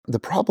The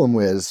problem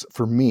is,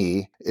 for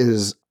me,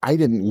 is I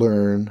didn't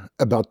learn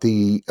about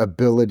the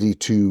ability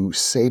to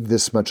save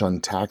this much on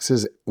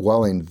taxes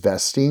while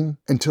investing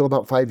until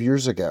about 5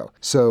 years ago.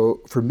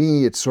 So for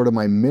me, it's sort of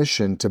my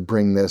mission to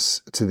bring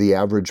this to the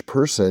average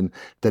person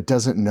that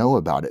doesn't know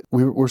about it.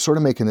 We're sort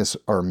of making this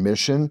our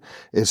mission,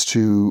 is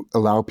to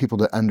allow people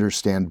to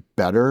understand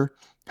better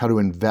how to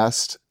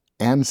invest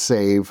and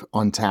save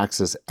on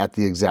taxes at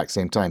the exact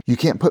same time. You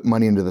can't put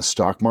money into the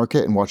stock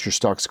market and watch your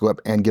stocks go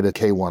up and get a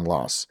K1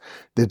 loss.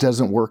 It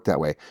doesn't work that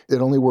way. It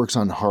only works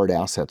on hard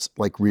assets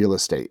like real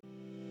estate.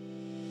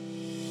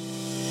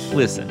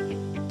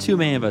 Listen, too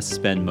many of us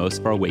spend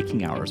most of our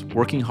waking hours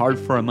working hard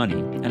for our money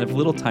and have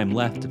little time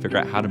left to figure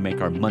out how to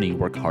make our money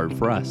work hard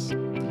for us.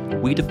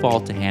 We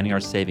default to handing our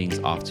savings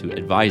off to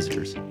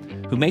advisors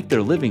who make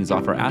their livings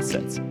off our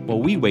assets while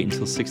we wait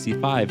until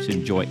 65 to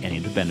enjoy any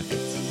of the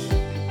benefits.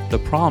 The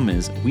problem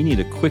is we need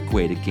a quick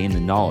way to gain the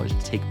knowledge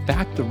to take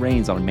back the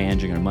reins on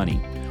managing our money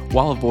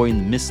while avoiding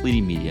the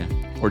misleading media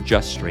or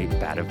just straight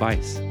bad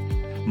advice.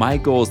 My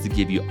goal is to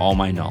give you all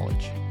my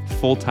knowledge,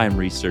 full-time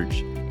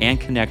research, and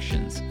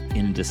connections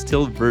in a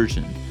distilled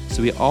version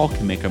so we all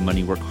can make our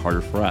money work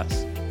harder for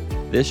us.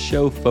 This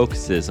show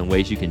focuses on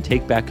ways you can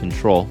take back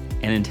control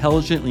and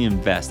intelligently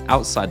invest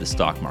outside the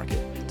stock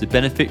market to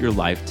benefit your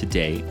life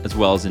today as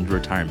well as into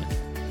retirement.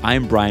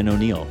 I'm Brian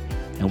O'Neill,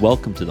 and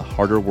welcome to the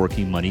Harder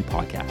Working Money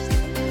Podcast.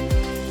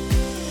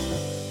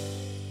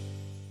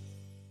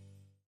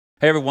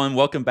 Hey everyone,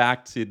 welcome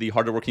back to the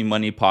Harder Working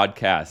Money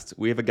Podcast.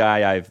 We have a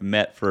guy I've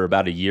met for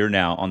about a year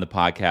now on the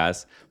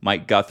podcast,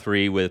 Mike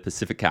Guthrie with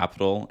Pacific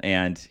Capital,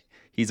 and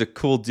he's a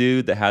cool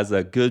dude that has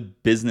a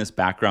good business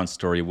background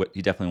story, what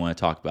you definitely want to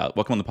talk about.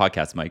 Welcome on the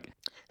podcast, Mike.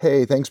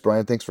 Hey, thanks,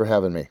 Brian. Thanks for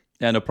having me.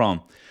 Yeah, no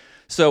problem.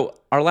 So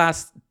our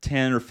last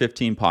 10 or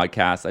 15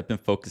 podcasts, I've been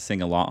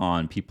focusing a lot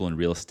on people in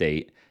real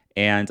estate.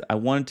 And I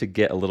wanted to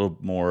get a little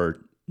more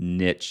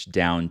niche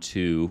down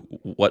to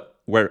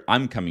where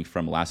I'm coming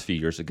from the last few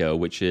years ago,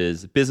 which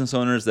is business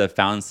owners that have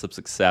found some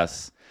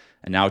success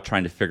and now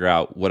trying to figure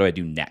out what do I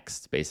do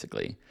next,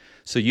 basically.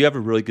 So you have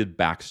a really good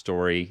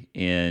backstory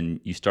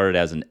you started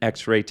as an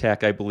X-ray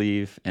tech, I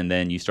believe, and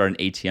then you started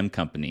an ATM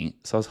company.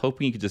 So I was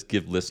hoping you could just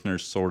give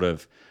listeners sort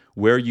of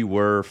where you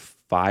were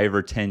 5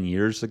 or 10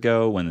 years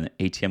ago when the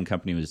ATM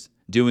company was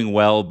doing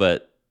well,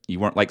 but you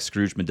weren't like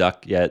Scrooge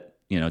McDuck yet,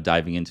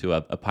 diving into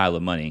a pile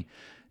of money,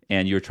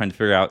 and you were trying to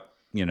figure out,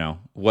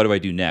 what do I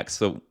do next?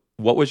 So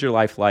what was your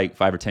life like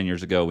 5 or 10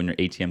 years ago when your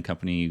ATM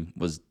company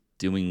was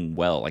doing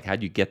well? Like, how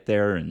did you get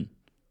there? And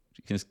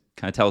you can just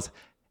kind of tell us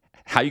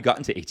how you got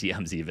into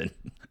ATMs even.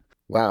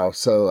 Wow.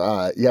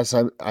 So yes,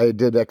 I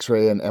did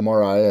X-ray and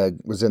MRI. I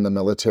was in the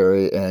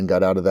military and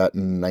got out of that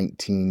in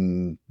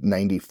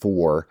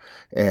 1994.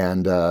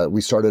 And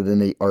we started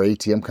our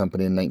ATM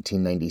company in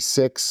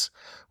 1996.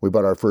 We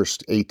bought our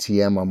first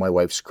ATM on my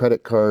wife's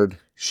credit card.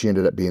 She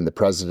ended up being the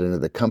president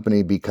of the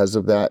company because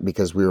of that,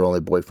 because we were only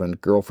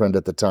boyfriend, girlfriend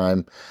at the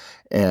time.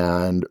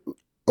 And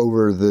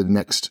over the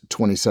next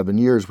 27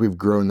 years, we've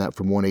grown that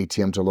from one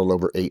ATM to a little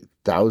over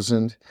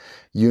 8,000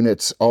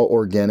 units, all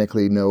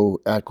organically, no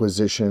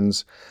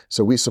acquisitions.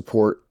 So we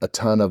support a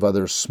ton of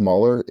other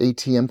smaller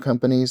ATM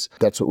companies.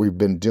 That's what we've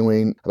been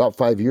doing. About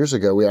 5 years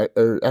ago,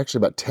 actually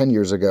about 10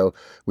 years ago,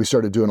 we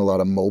started doing a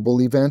lot of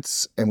mobile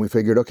events, and we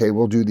figured, okay,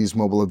 we'll do these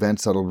mobile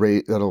events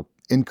that'll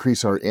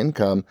increase our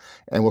income,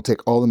 and we'll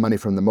take all the money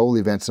from the mobile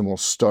events and we'll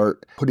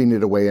start putting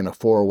it away in a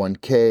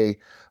 401k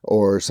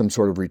or some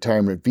sort of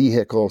retirement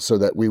vehicle so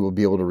that we will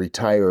be able to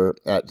retire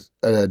at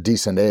a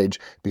decent age,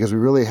 because we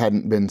really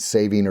hadn't been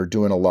saving or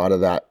doing a lot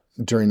of that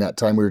during that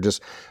time. We were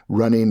just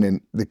running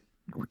and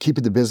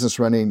keeping the business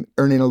running,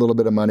 earning a little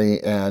bit of money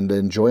and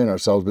enjoying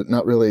ourselves, but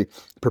not really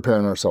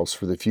preparing ourselves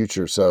for the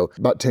future. So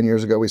about 10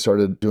 years ago, we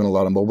started doing a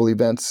lot of mobile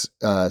events,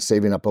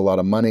 saving up a lot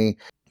of money.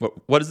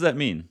 What does that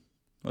mean?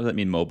 What does that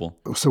mean, mobile?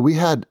 So we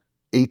had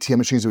ATM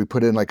machines that we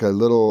put in like a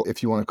little,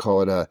 if you want to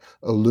call it a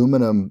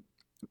aluminum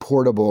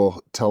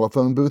portable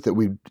telephone booth that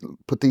we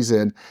put these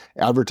in,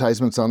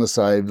 advertisements on the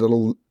side,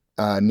 little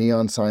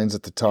neon signs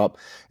at the top,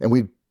 and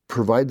we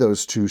provide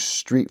those to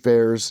street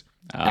fairs,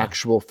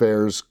 actual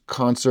fairs,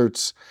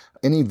 concerts,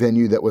 any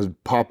venue that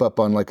would pop up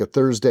on like a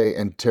Thursday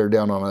and tear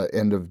down on an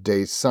end of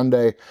day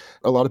Sunday.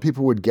 A lot of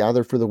people would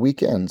gather for the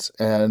weekends,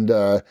 and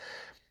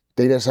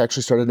they just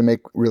actually started to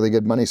make really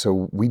good money.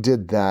 So we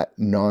did that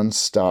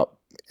nonstop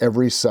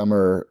every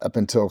summer up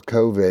until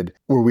COVID,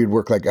 where we'd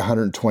work like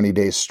 120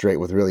 days straight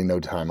with really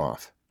no time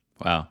off.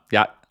 Wow.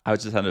 Yeah. I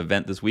was just at an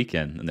event this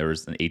weekend, and there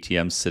was an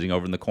ATM sitting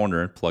over in the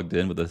corner plugged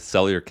in with a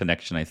cellular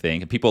connection, I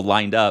think. And people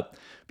lined up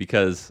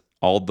because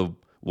all the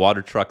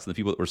water trucks and the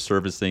people that were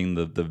servicing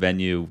the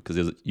venue,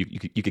 because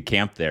you could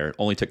camp there,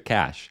 only took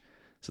cash.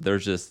 So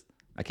there's just,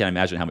 I can't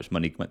imagine how much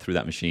money went through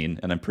that machine.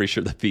 And I'm pretty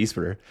sure the fees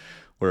were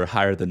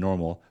higher than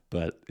normal,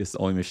 but it's the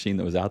only machine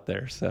that was out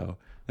there. So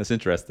that's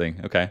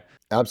interesting. Okay.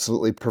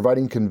 Absolutely.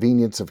 Providing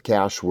convenience of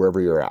cash wherever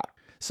you're at.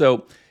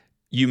 So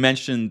you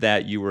mentioned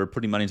that you were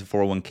putting money into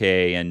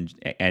 401k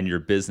and your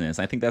business.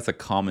 I think that's a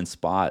common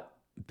spot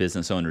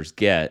business owners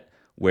get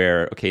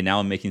where, okay, now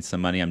I'm making some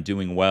money, I'm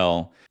doing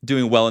well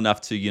enough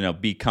to,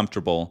 be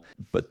comfortable.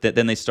 But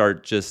then they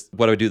start just,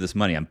 what do I do with this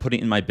money? I'm putting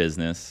it in my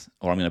business,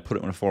 or I'm going to put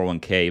it in a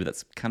 401k.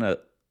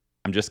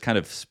 I'm just kind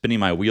of spinning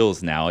my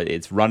wheels now.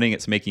 It's running,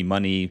 it's making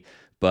money,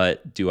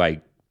 but do I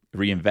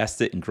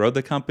reinvest it and grow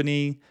the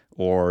company?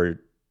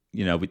 Or,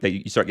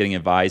 you start getting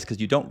advised,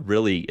 because you don't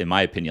really, in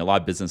my opinion, a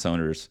lot of business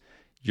owners,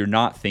 you're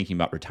not thinking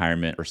about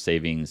retirement or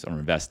savings or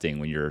investing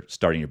when you're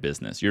starting your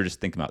business. You're just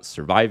thinking about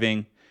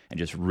surviving and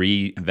just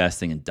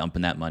reinvesting and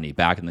dumping that money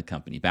back in the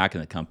company.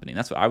 And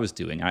that's what I was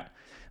doing. I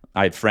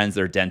had friends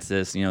that are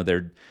dentists,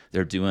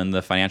 they're doing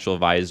the financial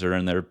advisor,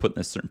 and they're putting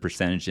a certain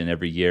percentage in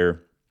every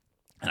year.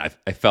 And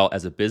I felt,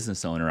 as a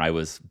business owner, I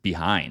was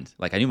behind.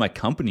 Like, I knew my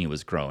company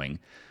was growing,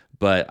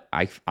 but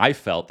I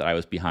felt that I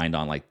was behind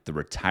on like the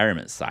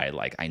retirement side.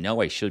 Like, I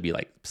know I should be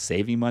like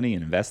saving money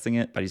and investing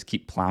it, but I just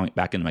keep plowing it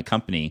back into my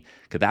company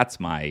because that's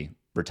my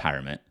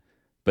retirement.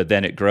 But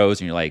then it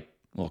grows and you're like,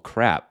 well,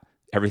 crap,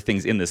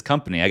 everything's in this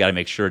company. I got to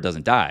make sure it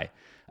doesn't die.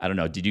 I don't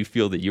know. Did you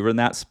feel that you were in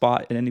that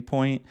spot at any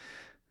point?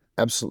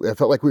 Absolutely. I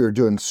felt like we were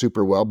doing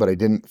super well, but I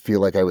didn't feel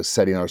like I was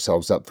setting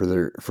ourselves up for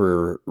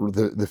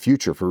the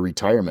future, for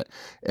retirement.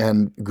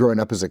 And growing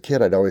up as a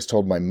kid, I'd always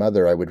told my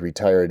mother I would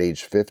retire at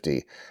age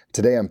 50.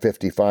 Today I'm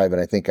 55,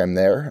 and I think I'm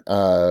there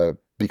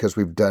because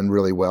we've done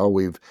really well.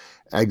 We've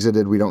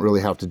exited. We don't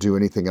really have to do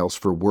anything else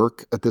for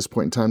work at this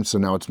point in time. So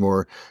now it's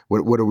more,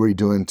 what are we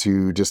doing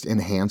to just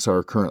enhance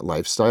our current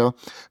lifestyle?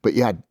 But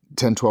yeah,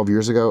 10, 12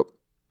 years ago,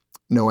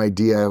 no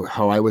idea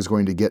how I was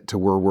going to get to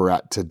where we're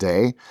at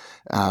today.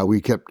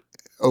 We kept,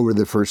 over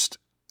the first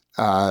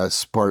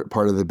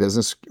part of the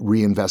business,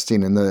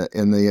 reinvesting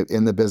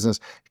in the business,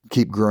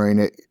 keep growing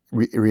it,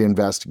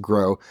 reinvest,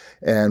 grow,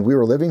 and we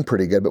were living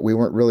pretty good, but we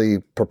weren't really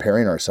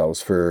preparing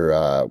ourselves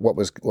for what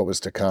was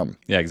to come.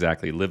 Yeah,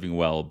 exactly. Living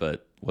well,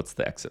 but what's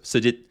the exit? So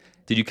did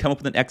you come up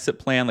with an exit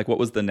plan? Like, what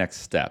was the next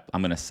step?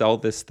 I'm going to sell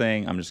this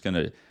thing. I'm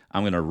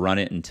going to run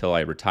it until I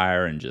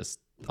retire, and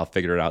I'll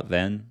figure it out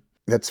then.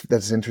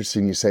 That's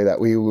interesting you say that.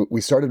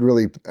 We started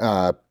really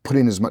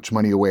putting as much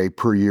money away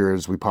per year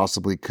as we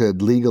possibly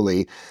could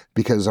legally,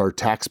 because our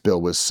tax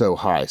bill was so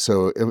high.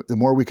 So the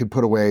more we could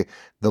put away,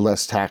 the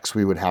less tax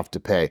we would have to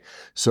pay.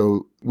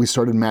 So we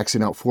started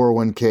maxing out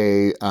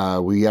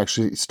 401k. We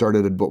actually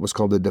started what was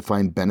called a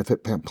defined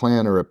benefit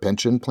plan, or a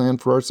pension plan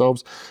for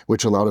ourselves,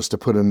 which allowed us to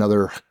put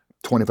another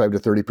 25 to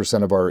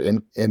 30% of our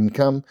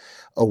income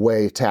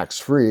away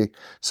tax-free.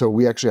 So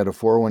we actually had a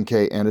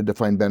 401k and a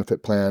defined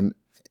benefit plan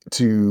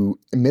to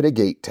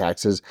mitigate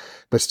taxes,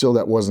 but still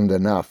that wasn't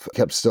enough.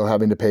 Kept still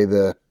having to pay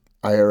the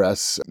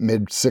IRS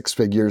mid six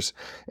figures,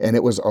 and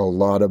it was a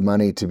lot of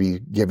money to be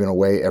given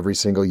away every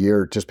single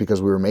year just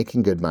because we were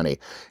making good money.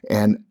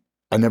 And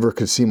I never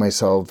could see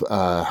myself,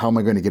 how am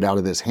I going to get out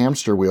of this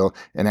hamster wheel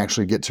and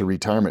actually get to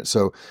retirement?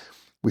 So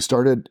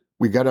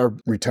we got our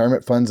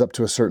retirement funds up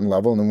to a certain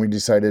level, and then we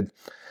decided,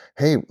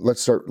 hey,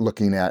 let's start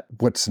looking at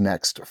what's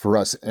next for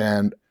us.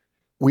 And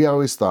we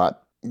always thought,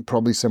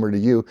 probably similar to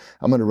you,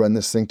 I'm going to run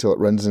this thing till it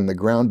runs in the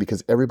ground,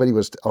 because everybody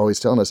was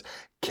always telling us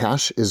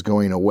cash is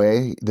going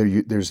away.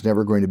 There's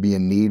never going to be a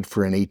need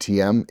for an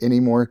ATM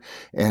anymore.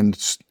 And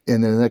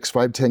in the next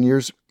 5-10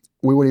 years,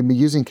 we wouldn't even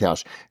be using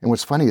cash. And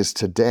what's funny is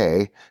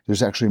today,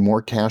 there's actually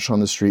more cash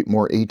on the street,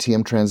 more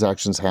ATM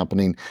transactions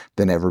happening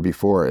than ever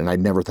before. And I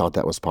never thought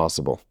that was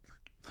possible.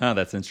 Oh,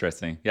 that's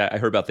interesting. Yeah, I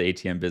heard about the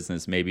ATM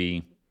business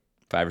maybe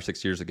 5 or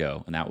 6 years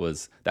ago, and that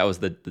was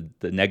the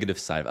negative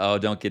side of, oh,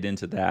 don't get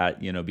into that,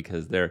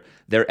 because they're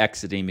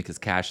exiting because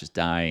cash is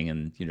dying,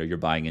 and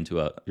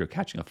you're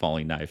catching a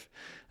falling knife.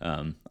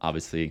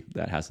 Obviously,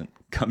 that hasn't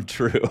come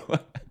true.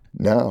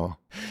 No.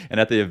 And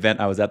at the event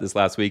I was at this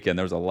last weekend,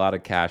 there was a lot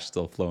of cash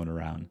still flowing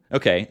around.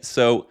 Okay,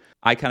 so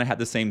I kind of had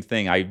the same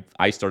thing.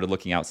 I started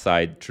looking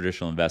outside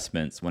traditional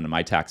investments when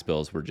my tax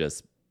bills were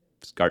just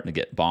starting to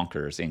get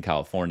bonkers in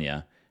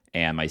California,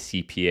 and my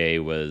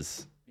CPA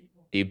was.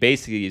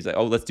 He's like,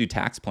 oh, let's do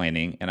tax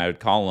planning. And I would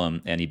call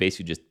him, and he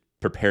basically just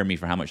prepared me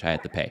for how much I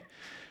had to pay.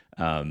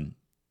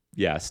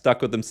 Stuck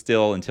with them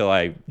still until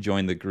I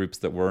joined the groups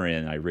that we're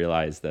in. I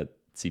realized that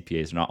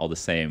CPAs are not all the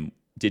same.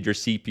 Did your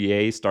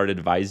CPA start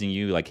advising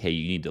you, like, hey,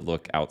 you need to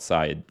look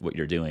outside what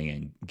you're doing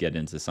and get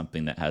into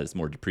something that has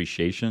more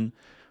depreciation?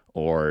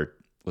 Or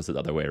was it the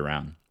other way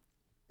around?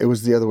 It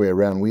was the other way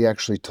around. We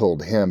actually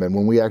told him, and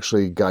when we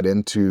actually got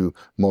into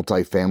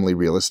multifamily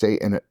real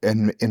estate and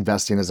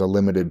investing as a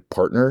limited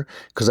partner,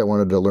 because I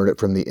wanted to learn it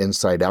from the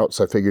inside out.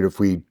 So I figured if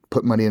we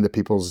put money into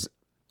people's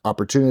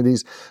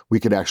opportunities, we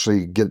could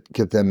actually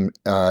get them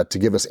to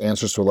give us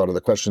answers to a lot of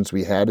the questions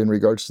we had in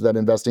regards to that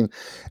investing.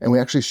 And we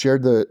actually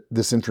shared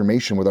this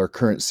information with our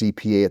current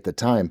CPA at the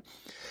time.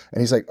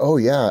 And he's like, oh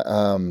yeah,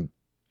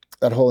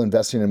 that whole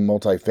investing in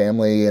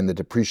multifamily and the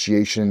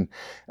depreciation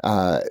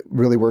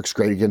really works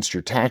great against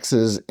your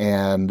taxes.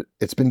 And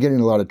it's been getting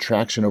a lot of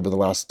traction over the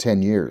last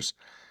 10 years.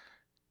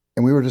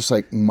 And we were just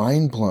like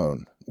mind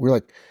blown. We're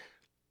like,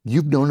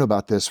 you've known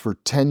about this for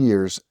 10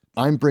 years.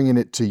 I'm bringing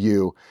it to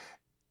you.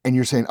 And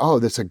you're saying, oh,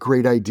 that's a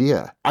great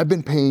idea. I've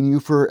been paying you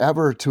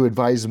forever to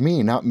advise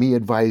me, not me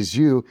advise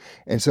you.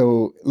 And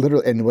so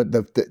literally, and what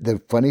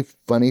the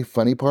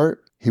funny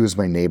part, he was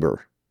my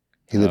neighbor.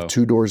 He lived Oh,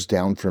 2 doors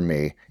down from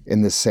me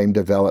in the same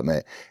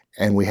development.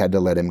 And we had to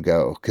let him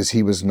go because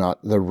he was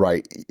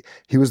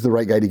he was the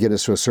right guy to get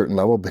us to a certain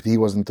level, but he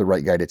wasn't the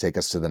right guy to take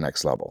us to the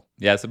next level.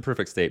 yeah, it's a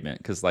perfect statement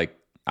because, like,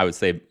 I would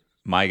say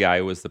my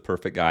guy was the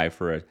perfect guy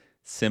for a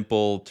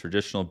simple,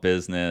 traditional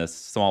business,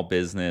 small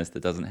business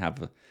that doesn't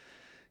have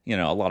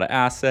a lot of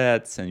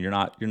assets, and you're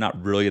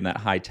not really in that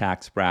high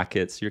tax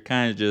bracket. So you're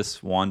kind of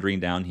just wandering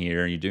down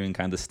here, and you're doing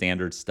kind of the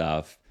standard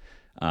stuff,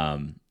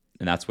 and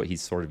that's what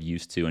he's sort of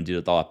used to, and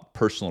did a lot of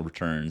personal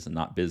returns and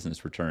not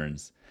business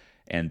returns.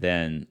 And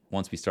then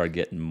once we started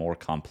getting more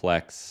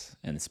complex,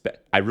 and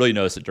I really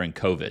noticed it during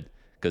COVID,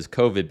 because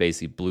COVID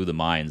basically blew the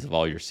minds of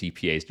all your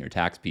CPAs and your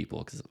tax people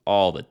because of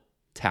all the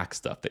tax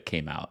stuff that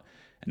came out.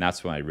 And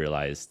that's when I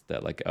realized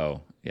that, like,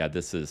 oh, yeah,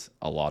 this is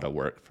a lot of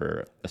work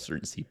for a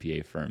certain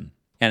CPA firm.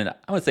 And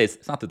I would say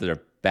it's not that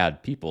they're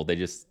bad people. They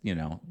just,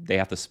 they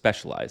have to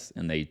specialize,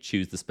 and they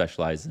choose to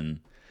specialize in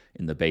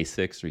the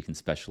basics, or you can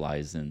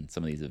specialize in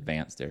some of these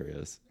advanced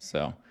areas.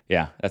 So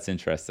yeah, that's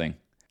interesting.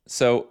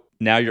 So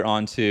now you're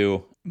on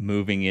to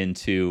moving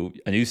into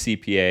a new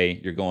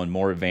CPA. You're going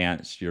more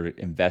advanced. You're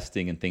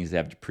investing in things that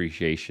have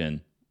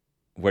depreciation.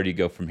 Where do you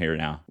go from here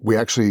now? We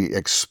actually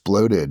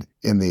exploded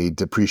in the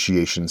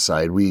depreciation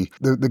side.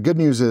 The good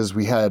news is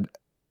we had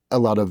a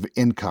lot of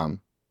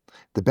income.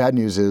 The bad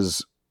news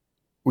is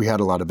we had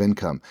a lot of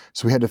income.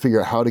 So we had to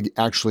figure out how to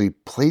actually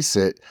place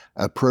it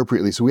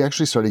appropriately. So we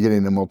actually started getting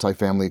into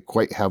multifamily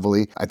quite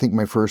heavily. I think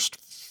my first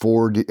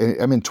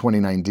I'm in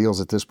 29 deals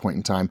at this point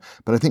in time,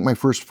 but I think my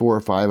first 4 or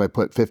 5, I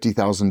put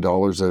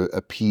 $50,000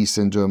 a piece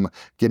into them,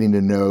 getting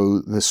to know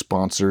the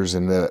sponsors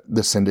and the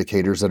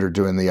syndicators that are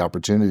doing the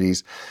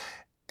opportunities.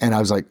 And I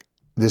was like,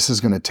 this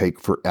is going to take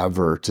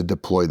forever to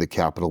deploy the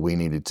capital we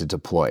needed to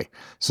deploy.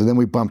 So then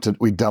we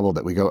doubled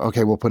it. We go,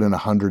 okay, we'll put in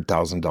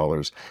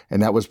 $100,000.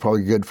 And that was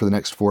probably good for the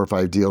next 4 or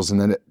 5 deals.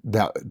 And then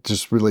that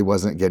just really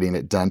wasn't getting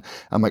it done.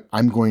 I'm like,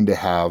 I'm going to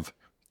have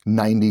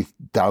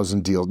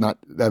 90,000 deals.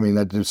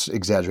 That's just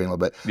exaggerating a little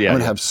bit. Yeah, I'm going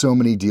to yeah. have so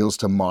many deals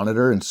to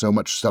monitor and so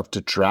much stuff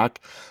to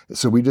track.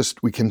 So we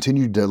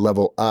continued to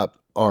level up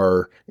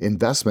our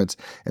investments.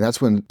 And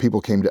that's when people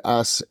came to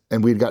us,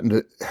 and we'd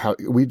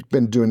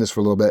been doing this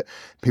for a little bit.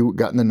 People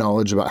gotten the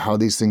knowledge about how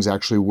these things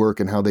actually work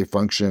and how they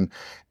function.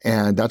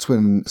 And that's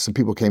when some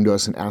people came to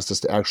us and asked us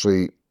to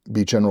actually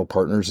be general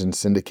partners and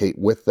syndicate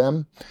with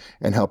them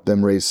and help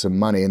them raise some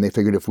money. And they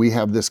figured if we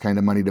have this kind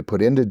of money to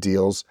put into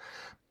deals,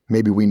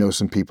 maybe we know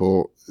some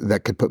people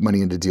that could put money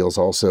into deals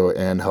also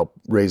and help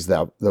raise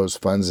those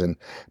funds and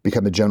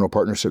become a general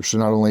partnership. So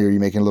not only are you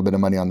making a little bit of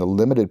money on the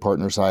limited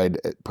partner side,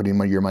 putting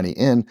your money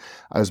in,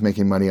 I was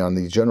making money on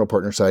the general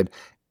partner side,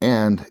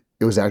 and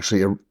it was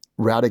actually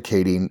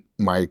eradicating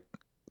my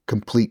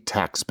complete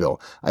tax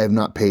bill. I have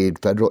not paid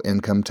federal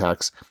income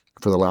tax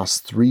for the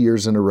last 3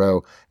 years in a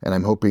row, and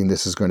I'm hoping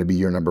this is going to be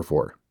year number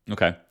 4.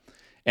 Okay.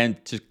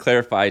 And to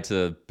clarify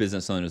to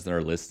business owners that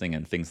are listening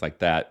and things like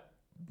that,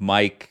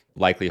 Mike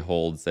likely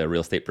holds a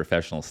real estate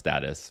professional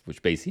status,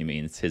 which basically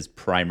means his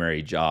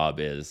primary job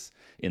is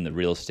in the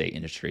real estate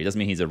industry. It doesn't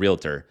mean he's a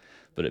realtor,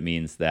 but it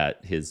means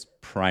that his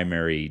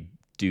primary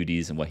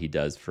duties and what he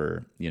does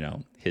for,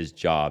 his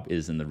job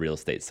is in the real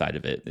estate side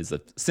of it, is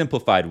a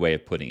simplified way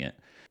of putting it.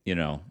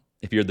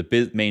 If you're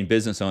the main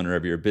business owner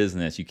of your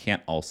business, you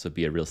can't also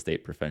be a real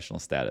estate professional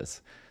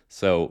status.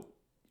 So,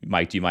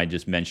 Mike, do you mind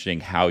just mentioning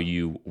how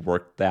you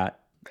work that?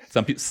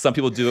 Some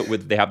people do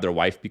it they have their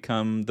wife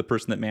become the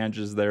person that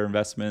manages their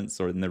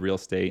investments or in the real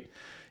estate.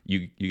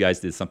 You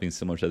guys did something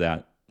similar to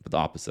that, but the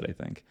opposite, I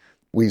think.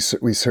 We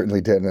certainly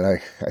did, and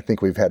I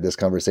think we've had this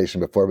conversation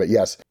before, but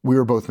yes, we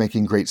were both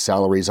making great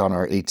salaries on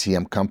our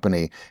ATM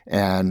company,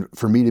 and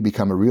for me to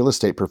become a real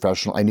estate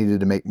professional, I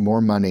needed to make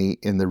more money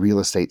in the real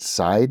estate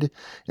side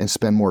and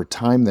spend more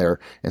time there.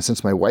 And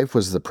since my wife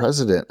was the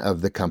president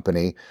of the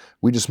company,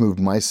 we just moved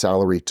my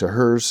salary to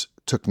hers,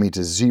 took me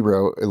to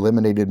zero,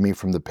 eliminated me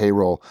from the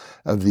payroll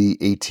of the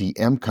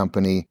ATM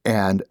company,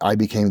 and I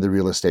became the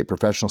real estate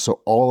professional.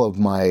 So all of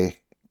my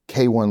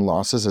K1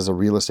 losses as a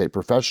real estate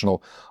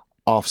professional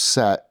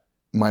offset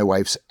my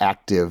wife's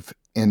active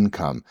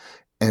income.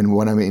 And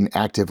when I mean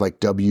active, like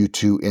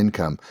W-2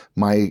 income,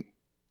 my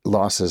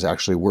losses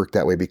actually work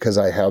that way because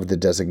I have the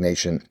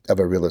designation of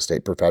a real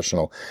estate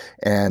professional,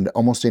 and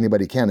almost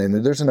anybody can.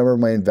 And there's a number of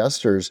my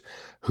investors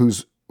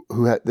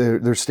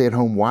they're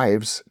stay-at-home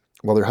wives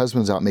while their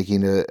husband's out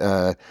making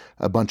a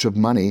bunch of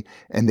money,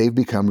 and they've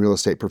become real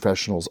estate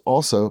professionals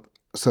also,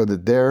 so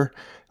that their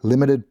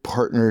limited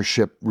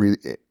partnership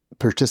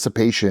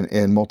participation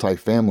in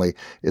multifamily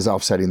is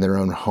offsetting their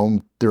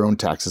own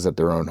taxes at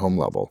their own home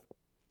level.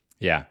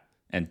 Yeah.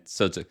 And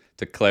so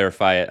to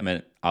clarify it, I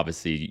mean,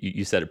 obviously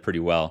you said it pretty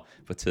well,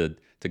 but to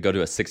go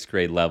to a 6th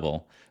grade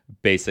level,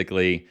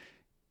 basically,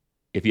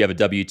 if you have a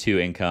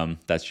W-2 income,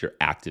 that's your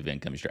active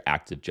income, it's your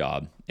active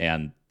job.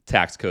 And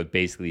tax code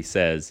basically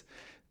says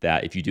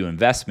that if you do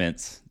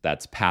investments,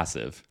 that's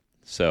passive.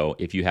 So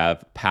if you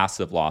have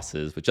passive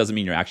losses, which doesn't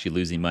mean you're actually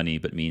losing money,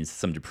 but means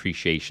some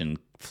depreciation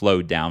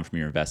flowed down from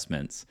your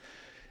investments,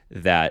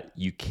 that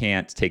you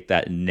can't take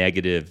that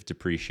negative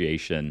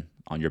depreciation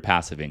on your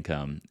passive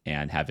income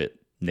and have it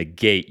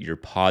negate your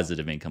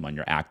positive income on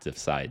your active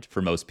side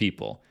for most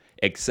people,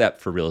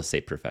 except for real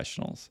estate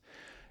professionals.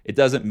 It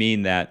doesn't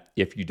mean that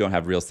if you don't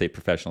have real estate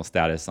professional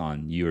status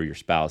on you or your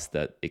spouse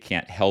that it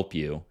can't help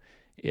you.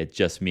 It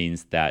just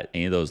means that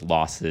any of those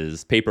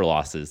losses, paper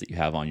losses that you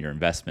have on your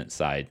investment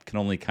side can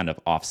only kind of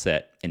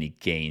offset any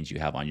gains you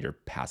have on your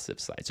passive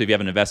side. So if you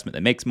have an investment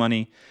that makes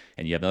money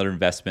and you have another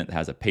investment that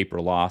has a paper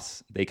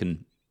loss, they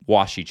can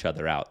wash each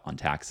other out on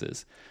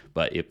taxes,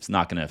 but it's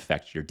not going to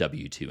affect your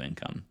W-2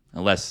 income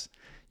unless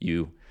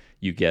you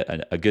get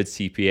a good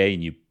CPA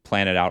and you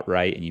plan it out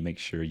right and you make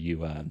sure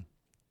you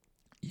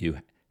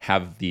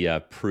have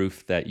the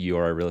proof that you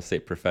are a real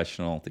estate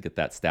professional to get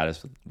that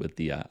status with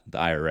the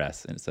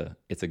IRS, and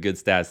it's a good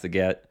status to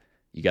get.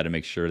 You got to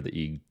make sure that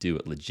you do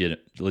it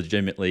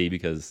legitimately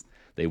because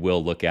they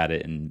will look at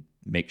it and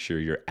make sure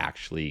you're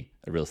actually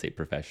a real estate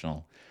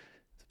professional.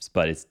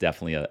 But it's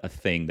definitely a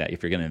thing that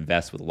if you're going to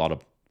invest with a lot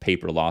of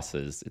paper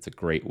losses, it's a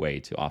great way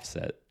to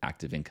offset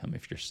active income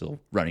if you're still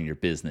running your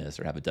business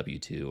or have a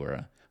W-2 or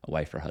a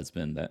wife or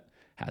husband that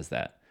has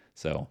that.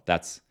 So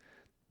that's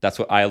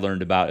what I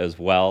learned about as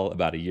well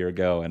about a year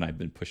ago, and I've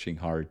been pushing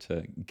hard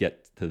to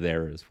get to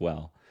there as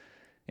well,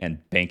 and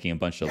banking a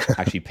bunch of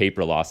actually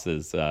paper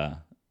losses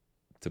to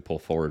pull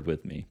forward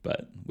with me.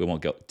 But we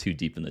won't go too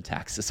deep in the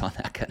taxes on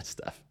that kind of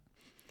stuff.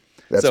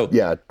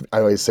 Yeah, I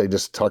always say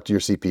just talk to your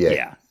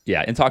CPA.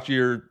 Yeah, and talk to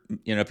your,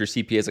 if your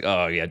CPA is like,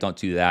 oh yeah, don't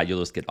do that, you'll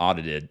just get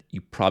audited. You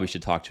probably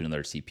should talk to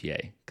another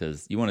CPA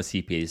because you want a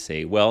CPA to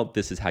say, well,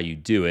 this is how you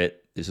do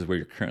it. This is where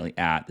you're currently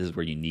at. This is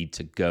where you need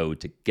to go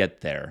to get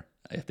there.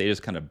 If they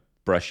just kind of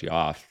brush you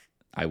off,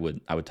 I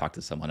would talk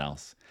to someone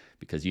else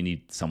because you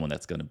need someone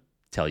that's going to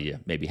tell you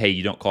maybe, hey,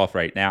 you don't qualify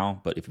right now,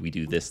 but if we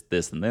do this,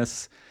 this, and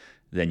this,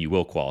 then you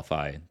will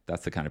qualify.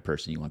 That's the kind of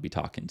person you want to be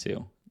talking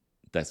to.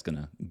 That's going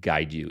to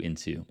guide you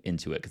into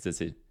it because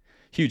it's a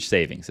huge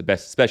savings,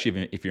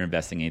 especially if you're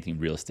investing in anything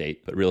real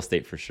estate. But real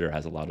estate for sure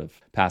has a lot of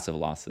passive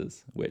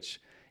losses,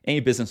 which any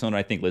business owner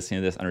I think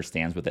listening to this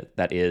understands what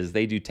that is.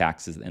 They do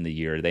taxes at the end of the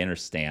year. They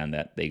understand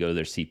that they go to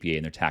their CPA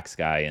and their tax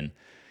guy, and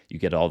you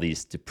get all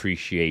these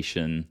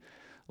depreciation,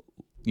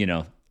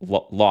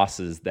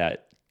 losses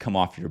that come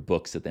off your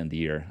books at the end of the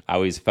year. I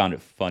always found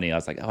it funny. I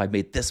was like, oh, I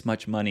made this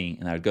much money.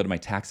 And I would go to my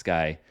tax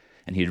guy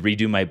and he'd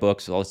redo my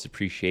books with all this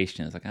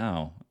depreciation. I was like,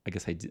 oh, I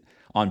guess I did.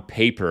 On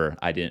paper,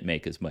 I didn't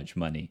make as much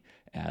money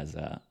as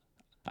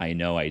I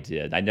know I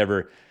did. I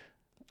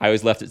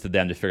always left it to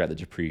them to figure out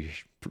the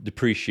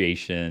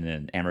depreciation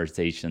and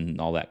amortization and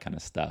all that kind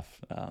of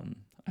stuff.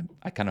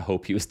 I kind of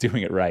hope he was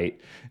doing it right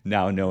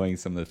now, knowing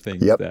some of the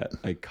things that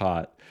I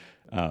caught.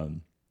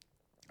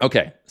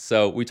 Okay,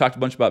 so we talked a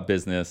bunch about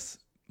business.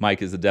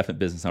 Mike is a definite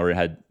business owner,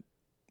 had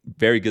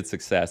very good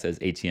success as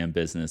ATM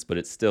business, but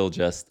it's still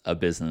just a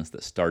business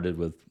that started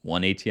with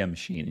one ATM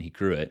machine and he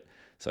grew it.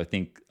 So I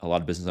think a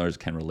lot of business owners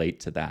can relate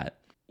to that.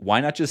 Why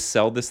not just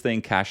sell this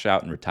thing, cash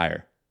out, and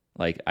retire?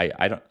 Like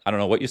I don't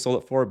know what you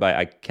sold it for, but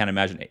I can't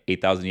imagine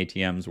 8,000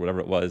 ATMs or whatever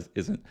it was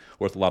isn't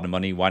worth a lot of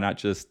money. Why not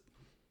just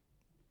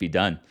be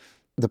done?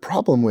 The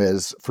problem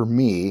for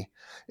me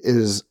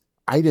is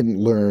I didn't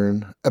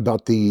learn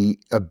about the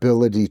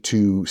ability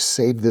to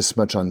save this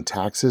much on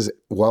taxes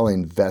while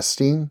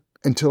investing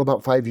until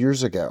about 5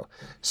 years ago.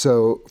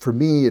 So for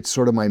me, it's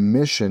sort of my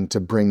mission to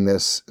bring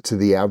this to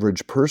the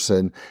average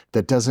person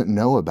that doesn't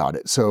know about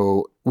it.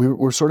 So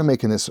we're sort of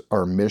making this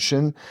our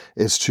mission,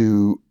 is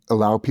to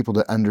allow people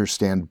to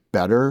understand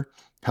better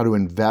how to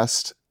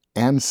invest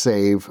and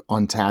save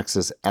on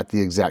taxes at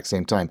the exact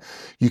same time.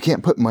 You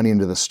can't put money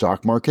into the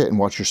stock market and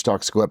watch your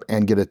stocks go up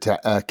and get a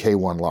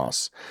K1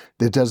 loss.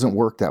 It doesn't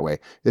work that way.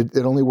 It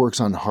only works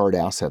on hard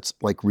assets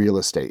like real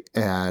estate.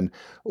 And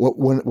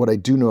what I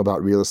do know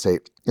about real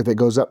estate, if it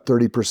goes up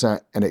 30%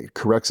 and it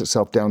corrects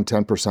itself down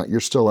 10%, you're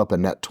still up a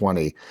net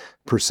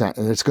 20%,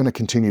 and it's going to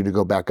continue to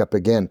go back up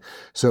again.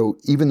 So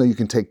even though you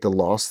can take the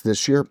loss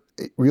this year,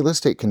 real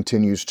estate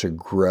continues to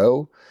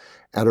grow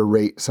at a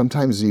rate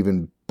sometimes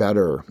even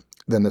better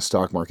than the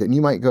stock market. And you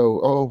might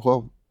go, oh,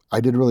 well, I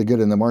did really good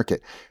in the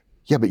market.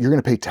 Yeah, but you're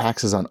going to pay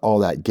taxes on all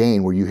that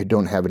gain where you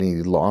don't have any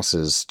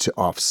losses to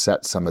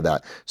offset some of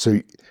that.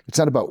 So it's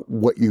not about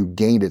what you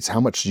gained, it's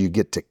how much do you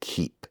get to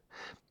keep.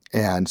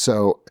 And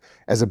so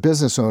as a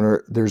business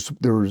owner, there's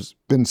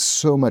been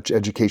so much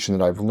education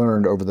that I've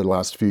learned over the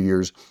last few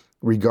years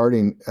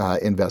regarding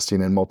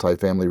investing in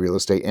multifamily real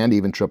estate and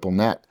even triple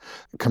net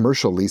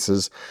commercial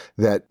leases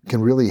that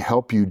can really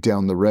help you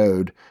down the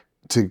road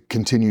to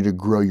continue to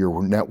grow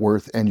your net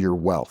worth and your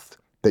wealth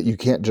that you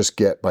can't just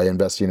get by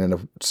investing in a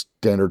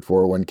standard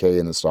 401k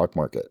in the stock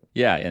market.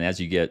 Yeah, and as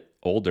you get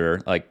older,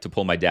 like to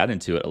pull my dad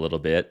into it a little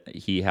bit,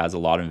 he has a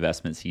lot of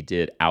investments he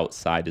did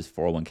outside his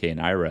 401k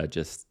and IRA,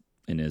 just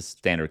in his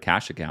standard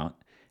cash account,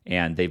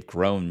 and they've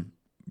grown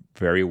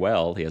very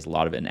well. He has a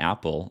lot of it in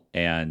Apple,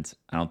 and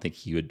I don't think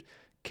he would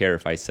care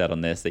if I said on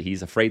this that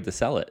he's afraid to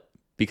sell it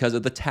because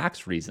of the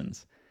tax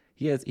reasons.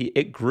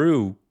 It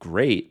grew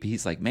great, but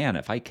he's like, man,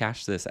 if I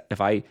cash this, if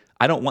I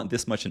don't want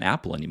this much in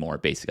Apple anymore,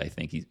 basically, I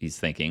think he's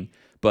thinking.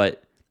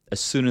 But as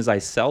soon as I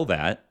sell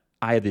that,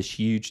 I have this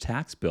huge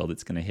tax bill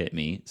that's going to hit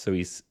me. So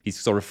he's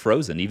sort of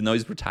frozen, even though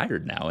he's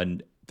retired now.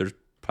 And there's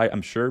probably,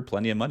 I'm sure,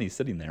 plenty of money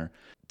sitting there.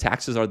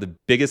 Taxes are the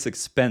biggest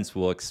expense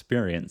we'll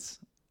experience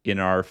in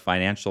our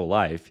financial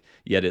life,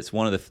 yet it's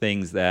one of the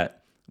things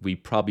that we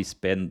probably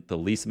spend the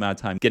least amount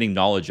of time getting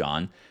knowledge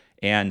on,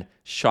 and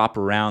shop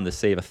around to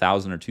save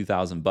 $1,000 or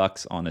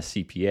 $2,000 on a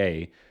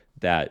CPA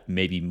that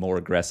may be more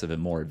aggressive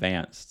and more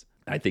advanced.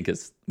 I think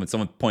it's when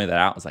someone pointed that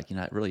out, I was like,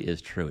 it really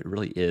is true. It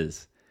really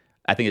is.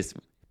 I think it's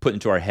put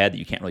into our head that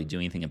you can't really do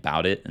anything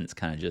about it, and it's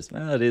kind of just,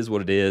 it is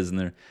what it is. And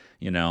there,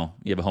 you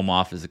have a home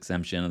office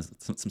exemption,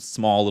 some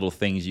small little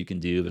things you can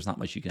do. There's not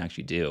much you can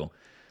actually do.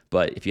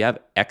 But if you have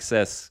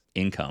excess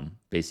income,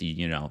 basically,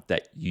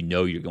 that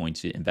you're going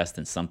to invest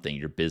in something,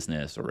 your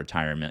business or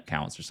retirement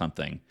accounts or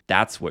something,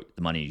 that's what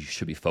the money you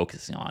should be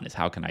focusing on, is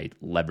how can I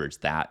leverage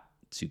that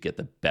to get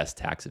the best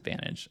tax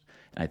advantage.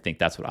 And I think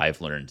that's what I've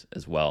learned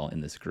as well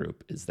in this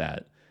group, is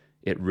that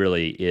it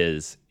really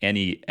is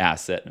any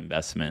asset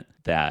investment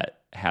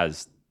that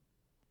has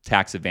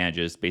tax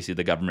advantages. Basically,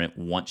 the government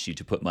wants you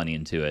to put money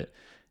into it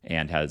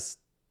and has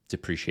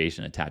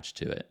depreciation attached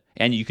to it.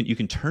 And you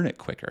can turn it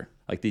quicker.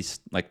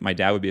 Like my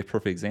dad would be a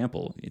perfect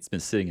example. It's been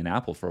sitting in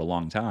Apple for a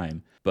long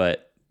time,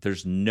 but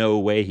there's no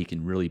way he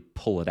can really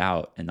pull it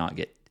out and not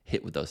get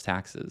hit with those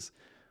taxes.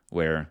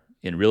 Where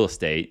in real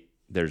estate,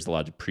 there's a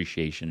lot of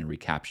depreciation and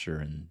recapture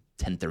and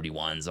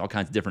 1031s, all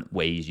kinds of different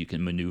ways you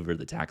can maneuver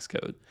the tax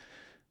code.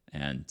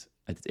 And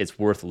it's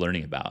worth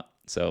learning about.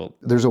 So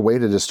there's a way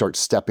to just start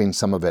stepping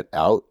some of it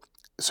out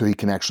so he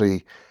can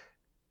actually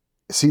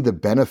see the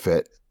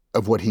benefit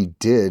of what he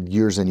did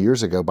years and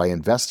years ago by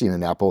investing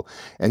in Apple.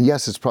 And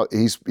yes, it's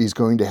probably he's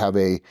going to have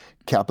a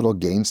capital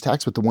gains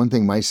tax. But the one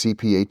thing my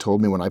CPA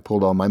told me when I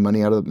pulled all my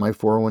money out of my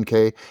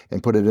 401k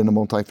and put it in a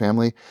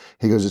multifamily,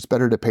 he goes, it's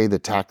better to pay the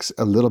tax,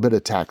 a little bit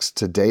of tax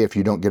today if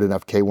you don't get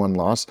enough K1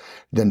 loss,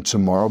 than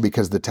tomorrow,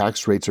 because the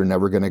tax rates are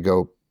never going to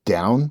go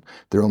down.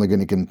 They're only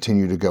going to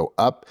continue to go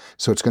up.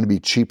 So it's going to be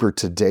cheaper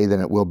today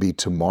than it will be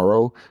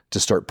tomorrow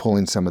to start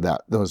pulling some of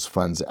those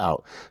funds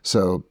out.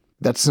 So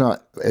that's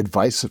not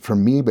advice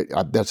from me, but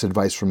that's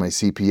advice from my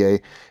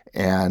CPA.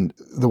 And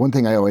the one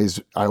thing I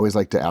always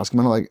like to ask him,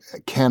 I'm like,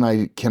 can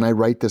I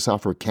write this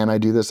off, or can I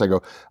do this?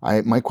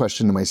 My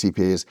question to my CPA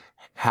is,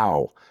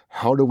 how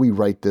do we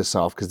write this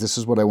off? Because this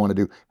is what I want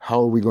to do. How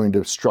are we going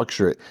to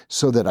structure it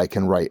so that I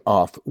can write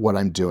off what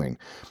I'm doing?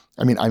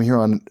 I mean,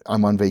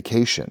 I'm on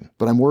vacation,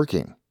 but I'm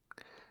working.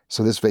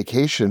 So this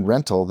vacation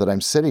rental that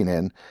I'm sitting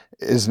in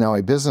is now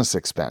a business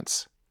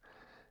expense.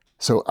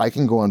 So I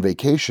can go on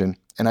vacation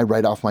and I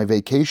write off my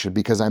vacation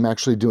because I'm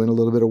actually doing a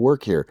little bit of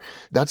work here.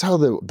 That's how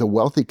the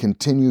wealthy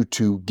continue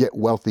to get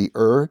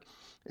wealthier,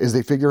 is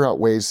they figure out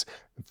ways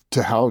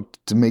to how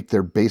to make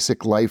their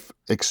basic life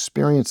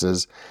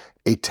experiences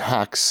a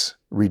tax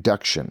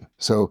reduction.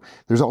 So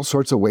there's all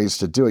sorts of ways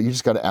to do it. You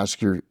just got to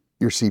ask your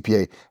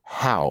CPA,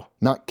 how,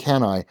 not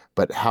can I,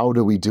 but how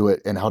do we do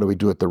it, and how do we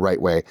do it the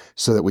right way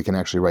so that we can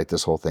actually write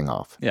this whole thing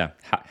off? Yeah.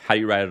 How do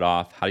you write it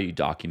off? How do you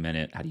document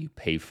it? How do you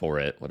pay for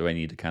it? What do I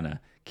need to kind of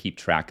keep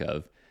track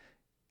of?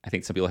 I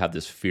think some people have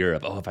this fear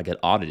of, if I get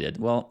audited.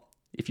 Well,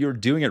 if you're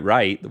doing it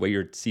right, the way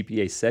your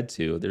CPA said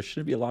to, there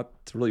shouldn't be a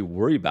lot to really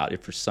worry about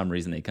if for some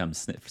reason they come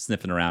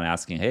sniffing around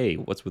asking, hey,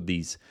 what's with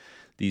these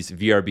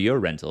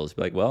VRBO rentals?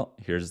 Be like, well,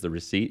 here's the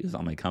receipt, it's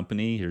on my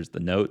company, here's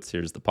the notes,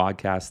 here's the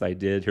podcast I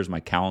did, here's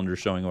my calendar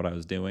showing what I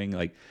was doing.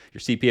 Like,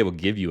 your CPA will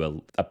give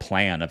you a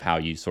plan of how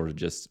you sort of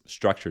just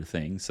structure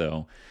things.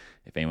 So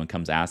if anyone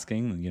comes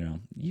asking,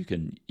 you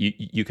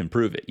can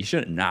prove it. You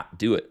shouldn't not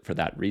do it for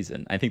that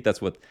reason. I think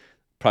that's what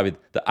probably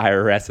the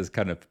IRS has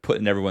kind of put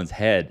in everyone's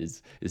head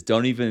is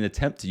don't even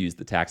attempt to use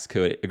the tax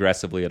code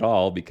aggressively at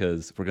all,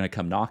 because we're going to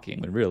come knocking.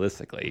 When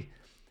realistically,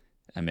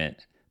 I mean,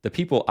 the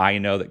people I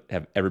know that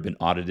have ever been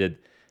audited,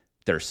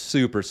 they're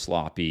super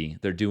sloppy.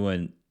 They're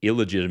doing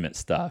illegitimate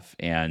stuff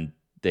and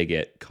they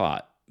get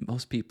caught.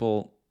 Most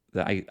people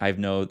that I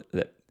know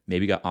that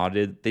maybe got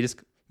audited, they just,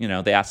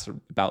 they asked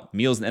about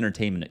meals and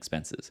entertainment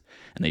expenses,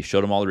 and they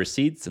showed them all the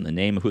receipts, and the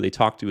name of who they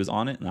talked to was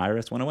on it, and the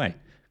IRS went away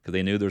because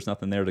they knew there's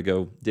nothing there to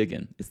go dig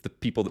in. It's the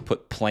people that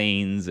put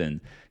planes and,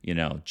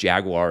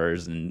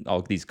 Jaguars and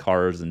all these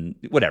cars and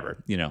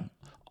whatever,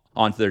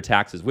 onto their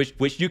taxes,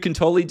 which you can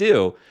totally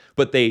do,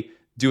 but they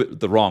do it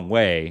the wrong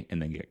way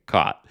and then get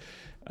caught.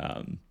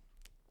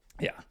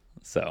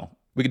 So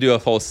we could do a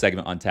whole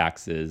segment on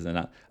taxes, and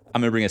I'm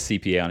going to bring a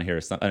CPA on here,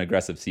 an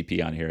aggressive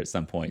CPA on here at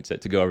some point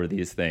to go over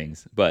these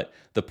things. But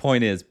the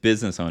point is,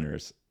 business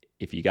owners,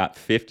 if you got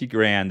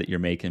 $50,000 that you're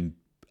making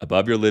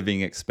above your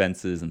living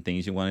expenses and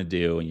things you want to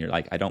do, and you're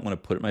like, I don't want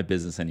to put it in my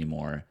business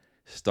anymore,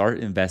 start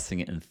investing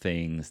it in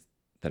things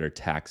that are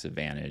tax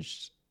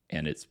advantaged.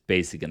 And it's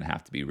basically going to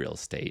have to be real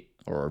estate,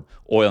 or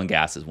oil and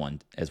gas is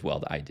one as well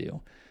that I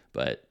do.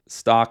 But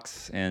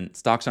stocks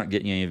aren't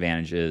getting you any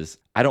advantages.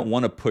 I don't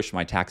want to push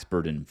my tax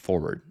burden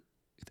forward.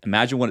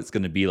 Imagine what it's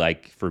going to be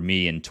like for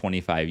me in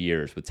 25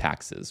 years with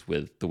taxes,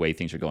 with the way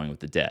things are going with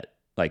the debt.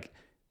 Like,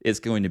 it's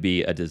going to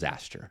be a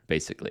disaster,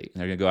 basically.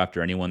 They're going to go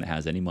after anyone that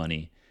has any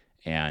money.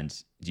 And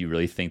do you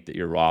really think that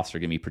your Roths are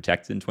going to be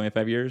protected in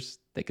 25 years?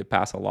 They could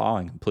pass a law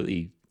and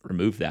completely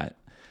remove that.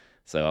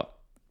 So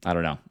I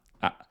don't know.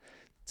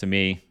 To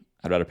me,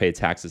 I'd rather pay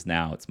taxes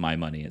now. It's my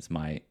money. It's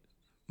my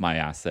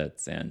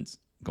assets, and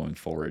going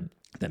forward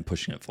than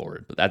pushing it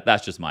forward. But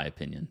that's just my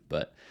opinion.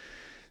 But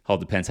all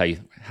depends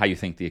how you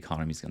think the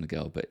economy is going to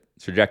go. But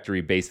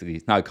trajectory,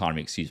 basically, not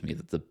economy, excuse me,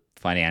 the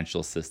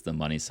financial system,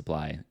 money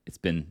supply.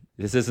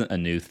 This isn't a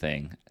new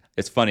thing.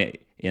 It's funny.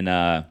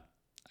 I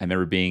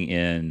remember being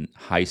in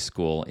high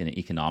school in an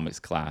economics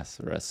class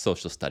or a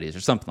social studies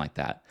or something like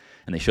that,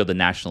 and they showed the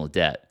national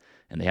debt,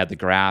 and they had the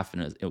graph,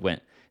 and it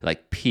went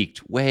like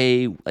peaked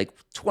way like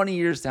 20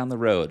 years down the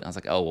road. And I was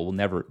like, oh,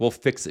 well, we'll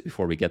fix it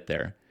before we get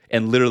there.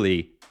 And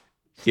literally,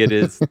 it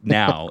is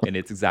now, and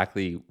it's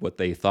exactly what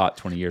they thought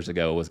 20 years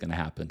ago was going to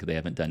happen, because they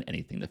haven't done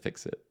anything to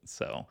fix it.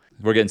 So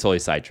we're getting totally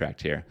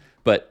sidetracked here.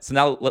 But so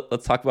now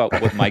let's talk about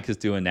what Mike is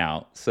doing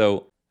now.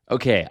 So,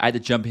 okay, I had to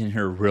jump in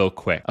here real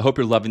quick. I hope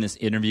you're loving this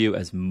interview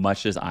as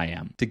much as I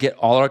am. To get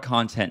all our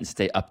content and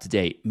stay up to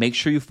date, make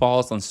sure you follow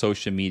us on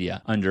social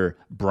media under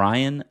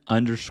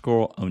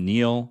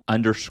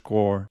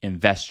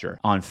Brian_O'Neill_investor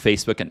on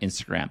Facebook and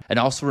Instagram. And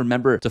also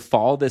remember to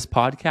follow this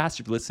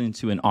podcast if you're listening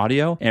to an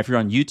audio. And if you're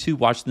on YouTube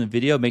watching the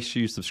video, make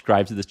sure you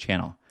subscribe to this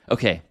channel.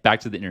 Okay, back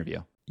to the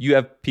interview. You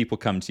have people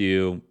come to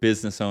you,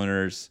 business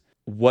owners.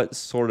 What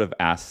sort of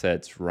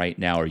assets right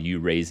now are you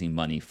raising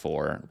money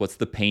for? What's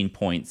the pain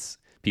points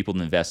people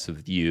that invest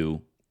with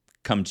you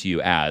come to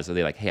you as? Are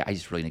they like, hey, I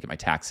just really need to get my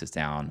taxes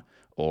down,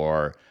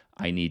 or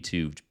I need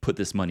to put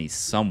this money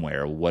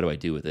somewhere. What do I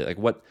do with it? Like,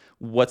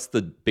 what's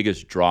the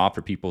biggest draw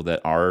for people that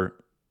are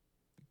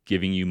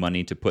giving you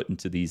money to put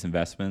into these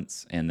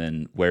investments, and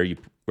then where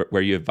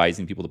are you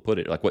advising people to put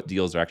it? Like, what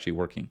deals are actually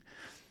working?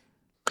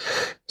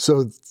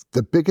 So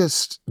the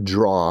biggest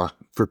draw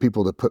for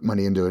people to put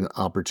money into an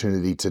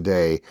opportunity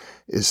today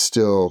is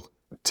still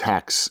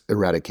tax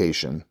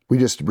eradication. We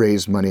just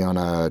raised money on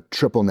a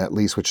triple net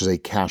lease, which is a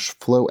cash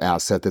flow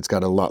asset that's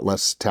got a lot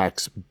less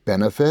tax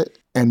benefit.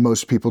 And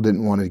most people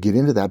didn't want to get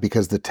into that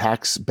because the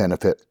tax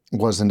benefit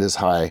wasn't as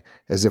high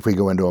as if we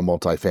go into a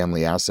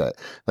multifamily asset.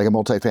 Like a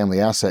multifamily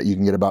asset, you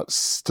can get about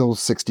still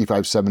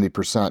 65,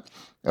 70%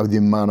 of the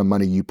amount of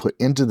money you put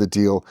into the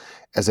deal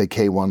as a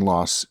K1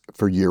 loss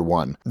for year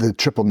one. The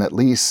triple net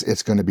lease,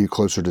 it's going to be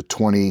closer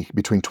to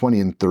between 20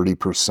 and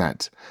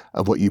 30%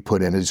 of what you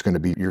put in is going to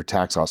be your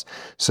tax loss.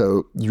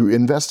 So you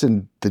invest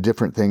in the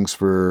different things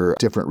for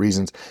different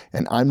reasons.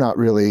 And I'm not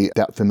really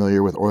that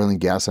familiar with oil and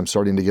gas. I'm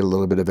starting to get a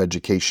little bit of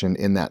education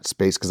in that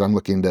space because I'm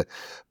looking to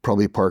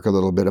probably park a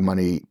little bit of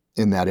money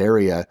in that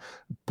area.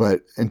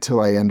 But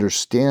until I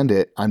understand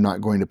it, I'm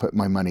not going to put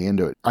my money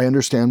into it. I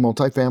understand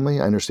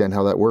multifamily. I understand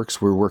how that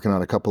works. We're working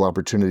on a couple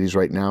opportunities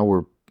right now.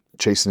 We're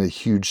chasing a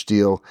huge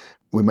deal.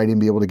 We might even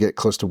be able to get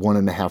close to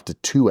 1.5 to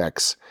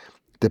 2x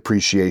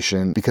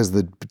depreciation because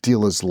the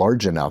deal is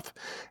large enough,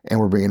 and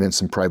we're bringing in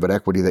some private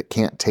equity that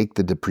can't take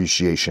the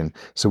depreciation,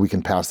 so we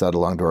can pass that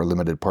along to our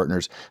limited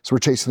partners. So we're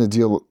chasing a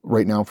deal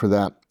right now for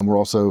that. And we're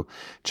also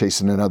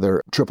chasing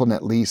another triple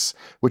net lease,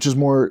 which is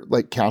more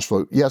like cash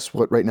flow. Yes,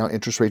 what right now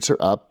interest rates are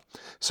up,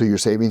 so your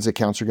savings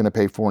accounts are going to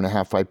pay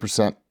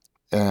 4.5%,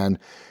 5%,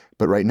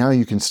 but right now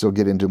you can still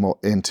get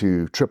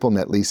into triple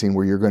net leasing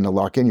where you're going to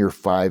lock in your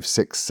 5,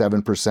 6,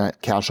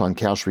 7% cash on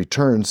cash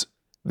returns.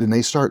 Then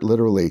they start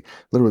literally,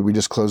 we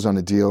just closed on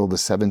a deal the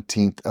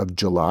 17th of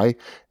July,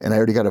 and I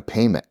already got a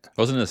payment.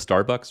 Wasn't it a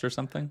Starbucks or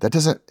something? That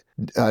doesn't,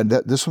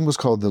 this one was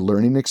called the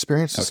Learning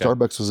Experience. Okay.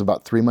 Starbucks was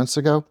about 3 months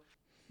ago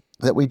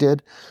that we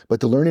did, but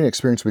the Learning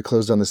Experience we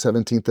closed on the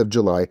 17th of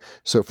July.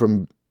 So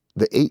from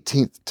the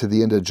 18th to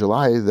the end of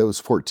July, those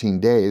 14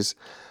 days,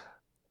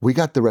 we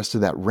got the rest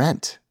of that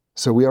rent.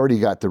 So we already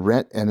got the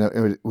rent,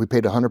 and we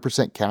paid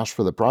 100% cash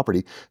for the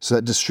property. So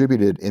that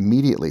distributed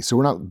immediately. So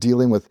we're not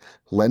dealing with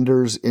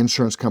lenders,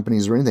 insurance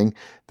companies, or anything.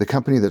 The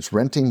company that's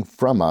renting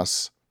from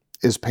us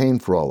is paying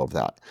for all of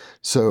that.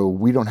 So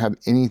we don't have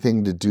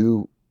anything to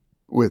do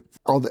with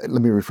let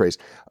me rephrase.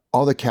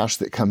 All the cash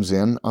that comes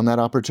in on that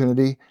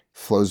opportunity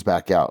flows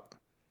back out.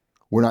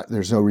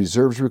 There's no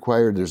reserves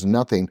required. There's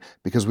nothing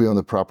because we own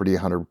the property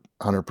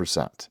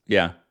 100%.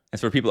 Yeah. And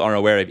so for people who aren't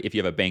aware, if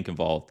you have a bank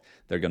involved,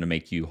 they're going to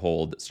make you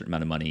hold a certain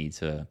amount of money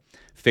to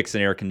fix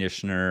an air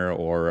conditioner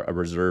or a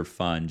reserve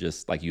fund,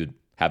 just like you'd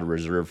have a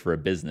reserve for a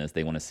business.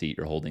 They want to see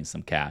you're holding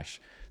some cash.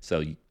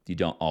 So you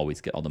don't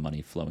always get all the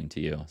money flowing to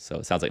you. So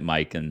it sounds like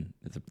Mike and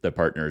the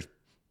partners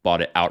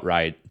bought it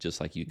outright, just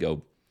like you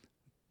go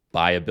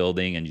buy a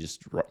building and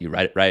you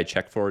write a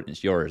check for it and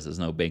it's yours. There's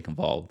no bank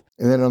involved.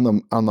 And then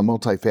on the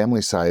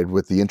multifamily side,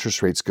 with the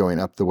interest rates going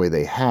up the way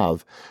they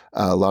have,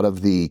 a lot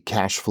of the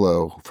cash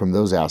flow from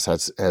those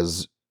assets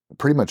has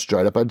pretty much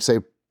dried up. I'd say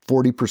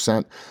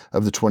 40%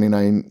 of the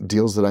 29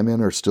 deals that I'm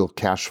in are still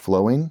cash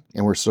flowing,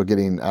 and we're still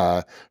getting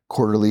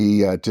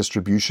quarterly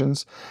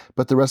distributions.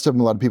 But the rest of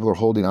them, a lot of people are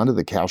holding onto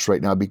the cash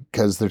right now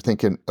because they're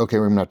thinking, okay,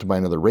 we're going to have to buy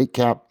another rate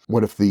cap.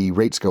 What if the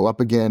rates go up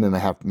again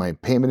and my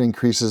payment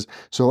increases?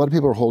 So a lot of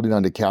people are holding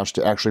onto cash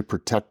to actually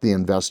protect the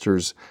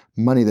investors'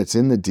 money that's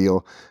in the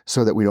deal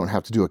so that we don't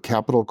have to do a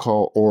capital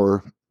call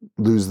or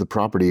lose the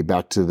property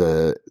back to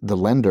the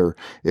lender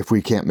if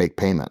we can't make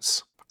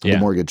payments. The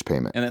mortgage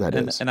payment,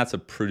 and that's a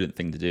prudent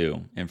thing to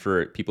do. And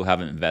for people who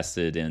haven't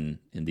invested in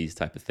these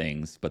type of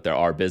things, but there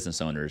are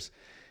business owners,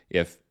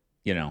 if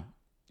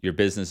your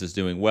business is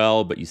doing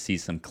well, but you see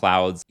some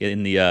clouds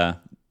in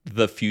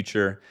the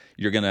future,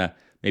 you're gonna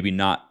maybe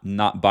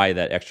not buy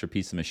that extra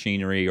piece of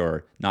machinery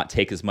or not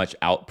take as much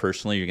out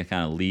personally. You're gonna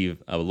kind of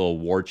leave a little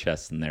war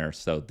chest in there.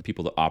 So the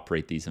people that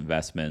operate these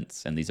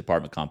investments and these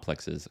apartment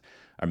complexes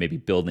are maybe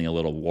building a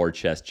little war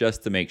chest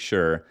just to make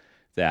sure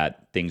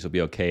that things will be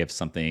okay if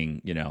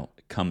something,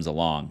 comes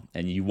along,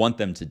 and you want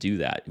them to do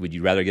that. Would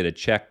you rather get a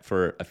check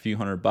for a few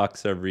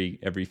 $100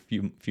 every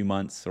few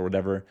months or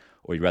whatever,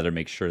 or you'd rather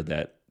make sure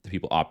that the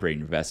people operating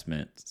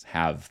investments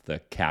have the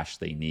cash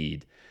they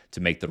need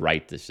to make the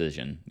right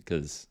decision?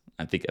 Because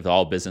I think if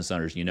all business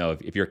owners,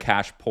 if you're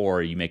cash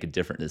poor, you make a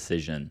different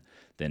decision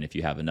than if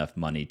you have enough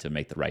money to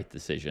make the right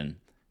decision,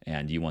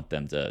 and you want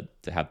them to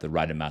have the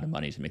right amount of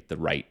money to make the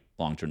right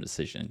long-term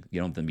decision. You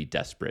don't want them to be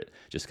desperate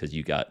just because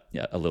you got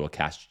a little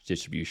cash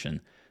distribution.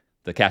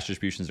 The cash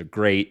distributions are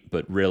great,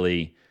 but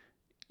really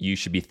you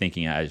should be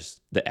thinking as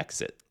the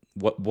exit.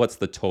 What's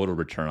the total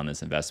return on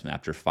this investment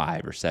after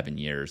 5 or 7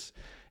 years?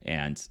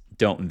 And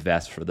don't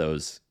invest for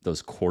those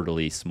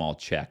quarterly small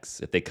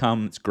checks. If they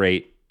come, it's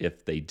great.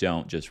 If they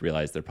don't, just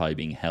realize they're probably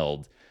being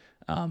held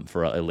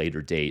for a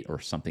later date or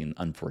something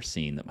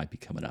unforeseen that might be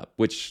coming up,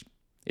 which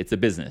it's a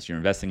business. You're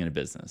investing in a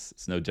business.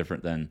 It's no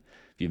different than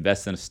if you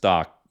invest in a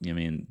stock.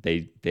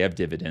 They have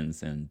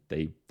dividends, and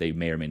they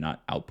may or may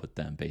not output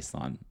them based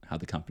on how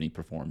the company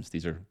performs.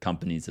 These are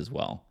companies as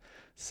well.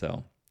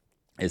 So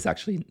it's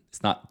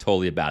not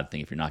totally a bad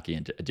thing if you're not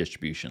getting a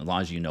distribution, as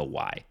long as you know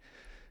why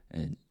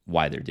and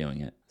why they're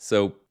doing it.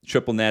 So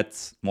triple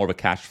net's more of a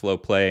cash flow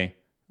play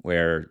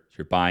where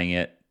you're buying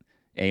it.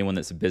 Anyone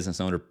that's a business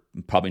owner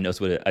probably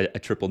knows what a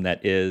triple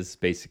net is.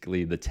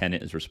 Basically, the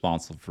tenant is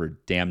responsible for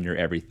damn near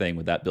everything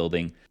with that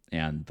building,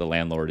 and the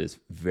landlord is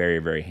very,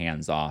 very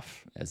hands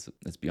off. As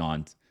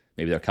beyond,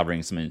 maybe they're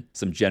covering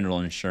some general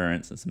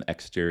insurance and some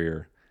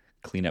exterior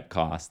cleanup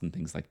costs and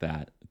things like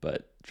that.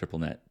 But triple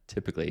net,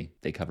 typically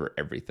they cover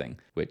everything,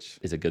 which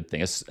is a good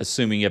thing,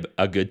 assuming you have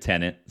a good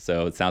tenant.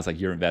 So it sounds like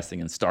you're investing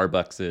in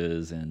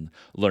Starbuckses and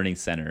learning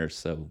centers,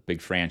 so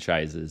big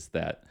franchises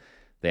that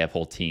they have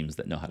whole teams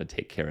that know how to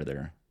take care of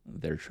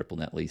their triple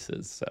net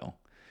leases. So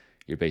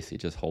you're basically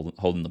just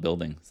holding the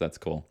building. So that's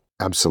cool.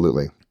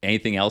 Absolutely.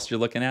 Anything else you're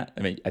looking at?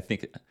 I mean, I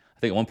think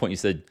at one point you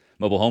said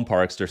mobile home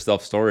parks, they're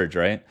self-storage,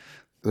 right?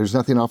 There's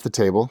nothing off the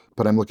table,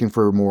 but I'm looking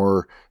for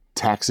more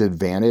tax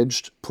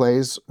advantaged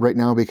plays right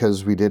now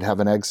because we did have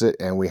an exit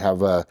and we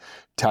have a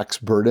tax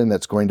burden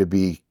that's going to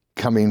be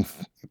coming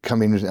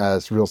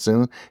real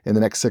soon in the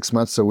next 6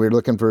 months. So we're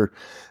looking for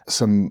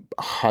some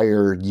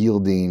higher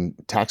yielding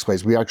tax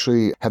plays. We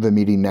actually have a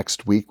meeting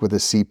next week with a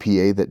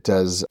CPA that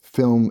does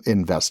film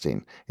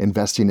investing in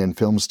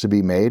films to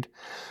be made.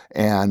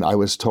 And I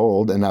was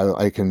told, and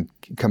I can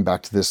come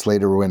back to this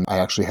later when I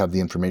actually have the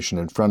information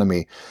in front of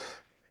me,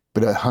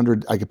 but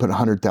I could put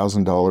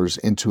 $100,000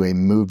 into a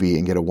movie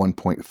and get a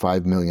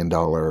 $1.5 million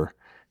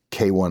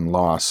K1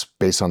 loss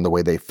based on the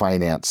way they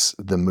finance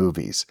the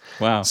movies.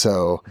 Wow.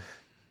 So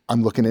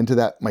I'm looking into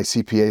that. My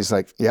CPA is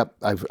like, yep,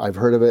 I've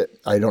heard of it.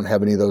 I don't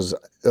have any of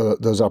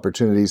those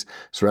opportunities.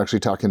 So we're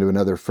actually talking to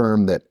another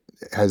firm that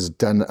has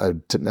done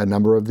a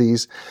number of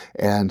these.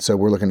 And so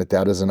we're looking at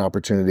that as an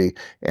opportunity.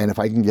 And if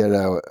I can get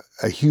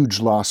a huge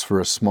loss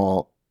for a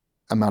small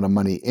amount of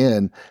money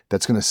in,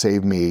 that's going to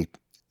save me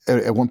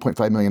a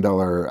 $1.5 million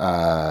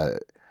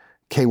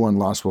K1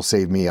 loss will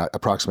save me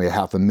approximately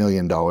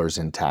 $500,000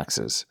 in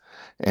taxes.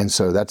 And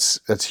so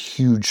that's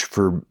huge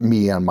for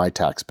me on my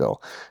tax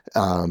bill.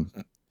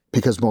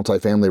 Because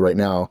multifamily right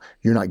now,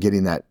 you're not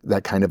getting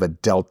that kind of a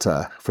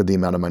delta for the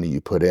amount of money you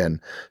put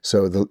in.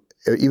 So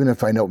even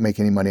if I don't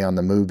make any money on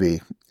the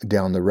movie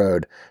down the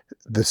road,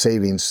 the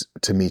savings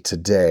to me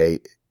today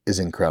is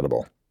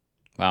incredible.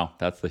 Wow,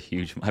 that's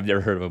I've never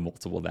heard of a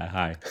multiple that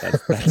high.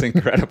 That's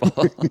incredible.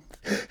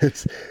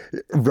 It's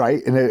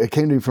right. And it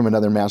came to me from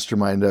another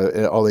mastermind.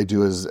 All they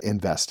do is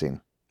investing.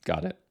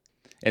 Got it.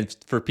 And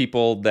for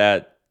people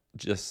that,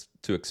 just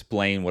to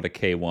explain what a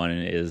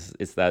K1 is,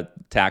 it's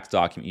that tax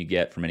document you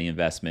get from any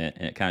investment,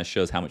 and it kind of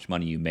shows how much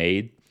money you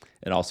made.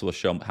 It also will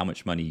show how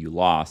much money you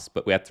lost.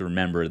 But we have to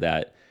remember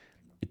that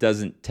it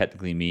doesn't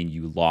technically mean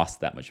you lost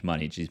that much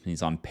money. It just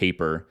means on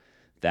paper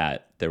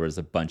that there was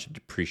a bunch of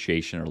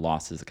depreciation or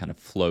losses that kind of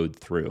flowed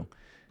through.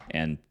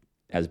 And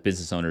as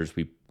business owners,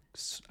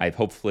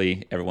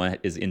 hopefully everyone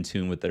is in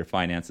tune with their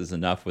finances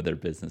enough with their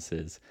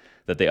businesses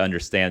that they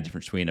understand the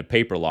difference between a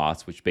paper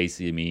loss, which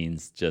basically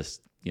means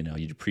just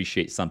You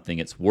depreciate something,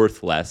 it's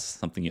worth less,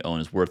 something you own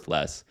is worth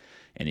less,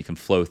 and you can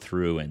flow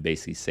through and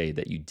basically say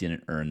that you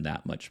didn't earn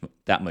that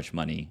much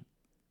money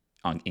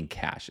in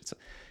cash. It's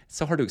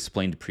so hard to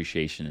explain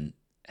depreciation and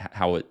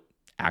how it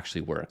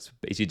actually works.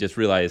 Basically, just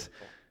realize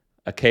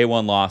a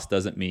K1 loss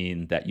doesn't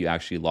mean that you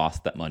actually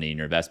lost that money and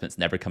your investment's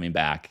never coming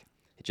back.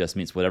 It just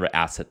means whatever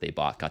asset they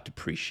bought got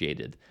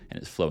depreciated and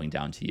it's flowing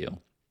down to you.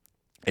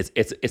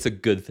 It's a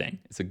good thing.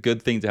 It's a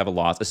good thing to have a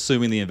loss,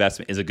 assuming the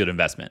investment is a good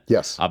investment.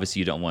 Yes. Obviously,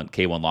 you don't want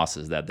K1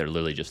 losses that they're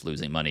literally just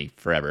losing money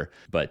forever,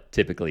 but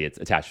typically it's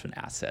attached to an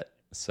asset.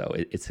 So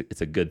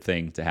it's a good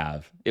thing to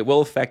have. It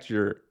will affect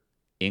your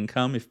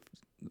income. If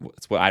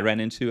it's what I ran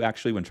into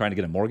actually when trying to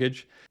get a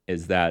mortgage,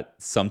 is that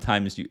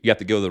sometimes you have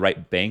to go to the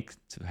right bank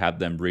to have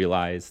them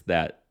realize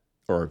that,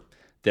 or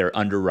their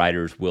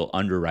underwriters will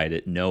underwrite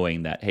it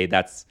knowing that, hey,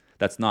 that's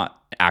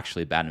not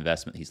actually a bad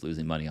investment. He's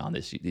losing money on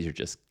this. These are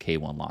just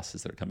K1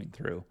 losses that are coming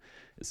through.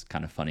 It's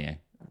kind of funny. I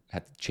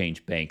had to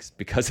change banks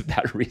because of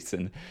that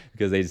reason,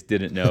 because they just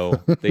didn't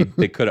know.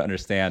 they couldn't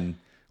understand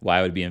why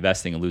I would be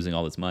investing and losing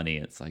all this money.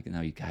 It's like,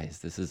 no, you guys,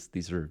 it's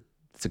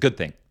a good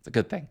thing. It's a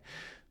good thing.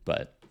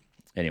 But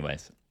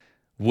anyways,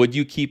 would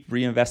you keep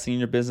reinvesting in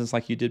your business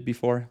like you did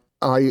before?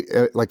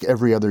 Like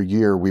every other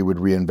year, we would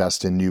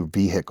reinvest in new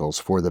vehicles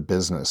for the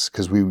business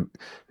because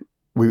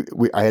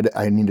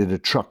I needed a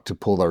truck to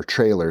pull our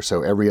trailer.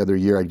 So every other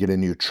year I'd get a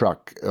new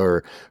truck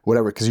or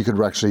whatever, because you could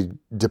actually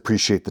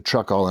depreciate the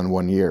truck all in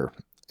 1 year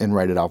and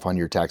write it off on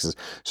your taxes.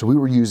 So we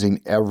were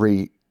using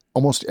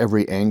almost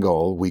every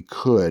angle we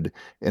could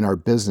in our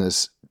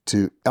business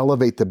to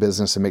elevate the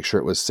business and make sure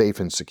it was safe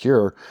and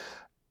secure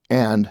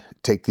and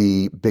take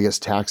the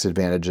biggest tax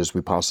advantages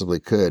we possibly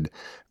could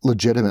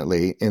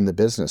legitimately in the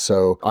business.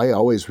 So I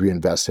always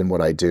reinvest in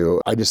what I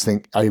do. I just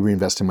think I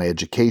reinvest in my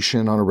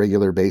education on a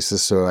regular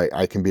basis so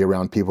I can be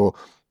around people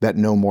that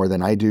know more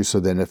than I do. So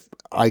then if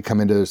I come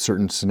into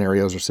certain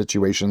scenarios or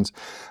situations,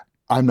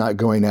 I'm not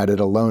going at it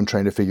alone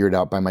trying to figure it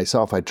out by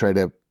myself. I try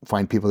to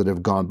find people that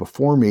have gone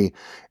before me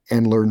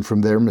and learn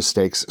from their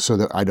mistakes so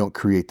that I don't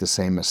create the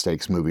same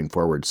mistakes moving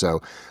forward.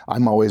 So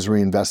I'm always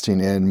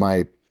reinvesting in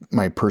my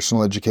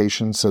personal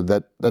education. So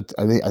that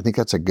I think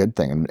that's a good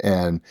thing.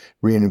 And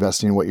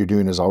reinvesting in what you're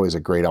doing is always a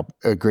great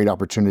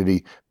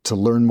opportunity to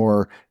learn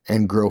more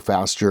and grow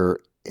faster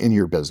in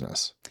your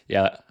business.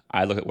 Yeah.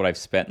 I look at what I've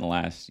spent in the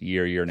last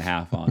year and a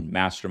half on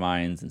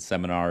masterminds and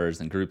seminars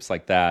and groups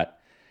like that.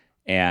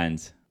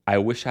 And I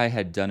wish I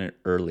had done it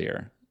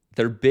earlier.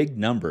 They're big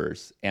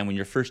numbers. And when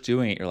you're first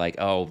doing it, you're like,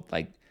 oh,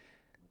 I'm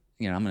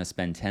going to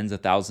spend tens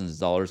of thousands of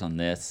dollars on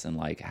this. And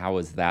like, how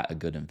is that a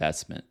good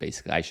investment?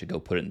 Basically, I should go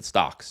put it in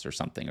stocks or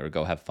something or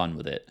go have fun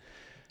with it.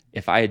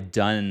 If I had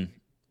done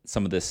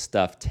some of this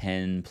stuff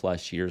 10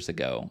 plus years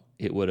ago,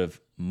 it would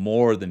have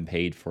more than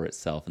paid for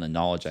itself. And the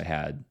knowledge I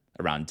had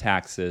around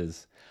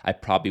taxes, I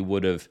probably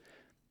would have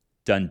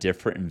done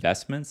different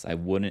investments. I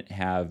wouldn't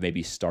have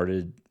maybe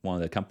started one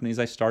of the companies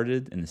I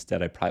started. And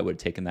instead, I probably would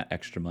have taken that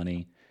extra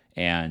money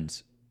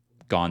and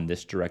gone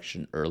this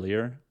direction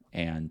earlier.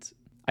 And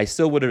I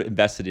still would have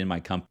invested in my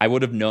company. I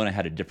would have known I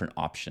had a different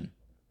option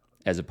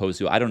as opposed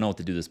to, I don't know what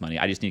to do with this money.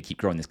 I just need to keep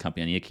growing this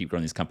company. I need to keep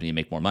growing this company and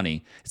make more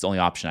money. It's the only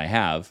option I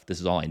have. This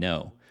is all I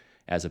know.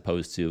 As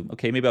opposed to,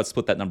 okay, maybe I'll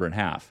split that number in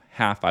half.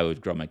 Half I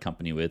would grow my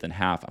company with, and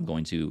half I'm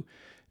going to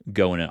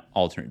go in an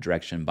alternate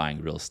direction,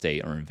 buying real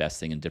estate or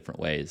investing in different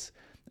ways.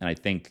 And I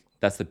think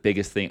that's the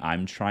biggest thing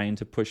I'm trying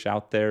to push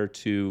out there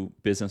to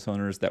business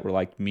owners that were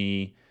like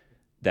me,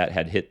 that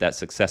had hit that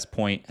success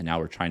point, and now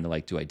we're trying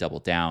to do I double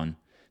down?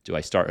 Do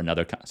I start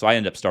another? So I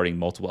ended up starting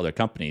multiple other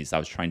companies. I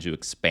was trying to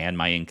expand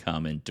my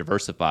income and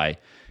diversify,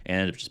 and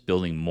ended up just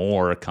building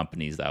more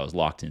companies that I was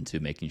locked into,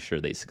 making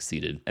sure they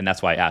succeeded. And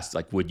that's why I asked,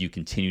 would you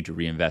continue to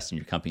reinvest in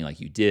your company like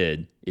you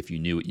did if you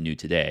knew what you knew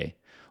today?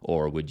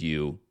 Or would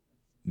you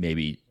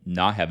maybe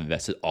not have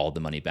invested all the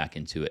money back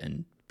into it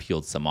and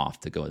peeled some off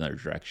to go another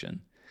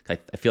direction? I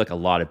feel like a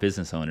lot of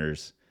business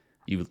owners,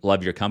 you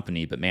love your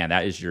company, but man,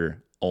 that is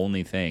your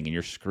only thing, and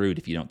you're screwed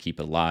if you don't keep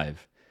it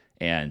alive.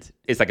 And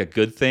it's like a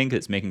good thing because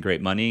it's making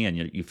great money and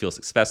you feel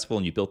successful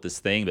and you built this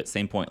thing. But at the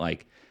same point,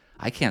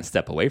 I can't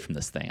step away from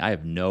this thing.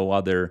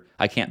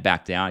 I can't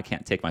back down. I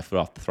can't take my foot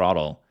off the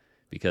throttle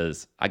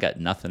because I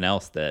got nothing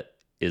else that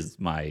is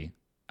I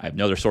have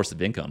no other source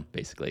of income,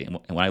 basically. And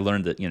when I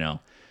learned that,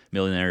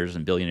 millionaires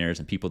and billionaires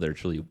and people that are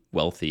truly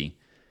wealthy,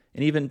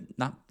 and even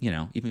not,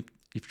 even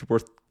if you're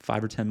worth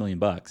 $5 or $10 million,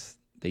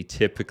 they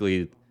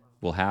typically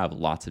will have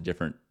lots of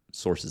different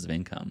sources of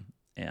income.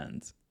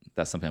 And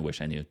that's something I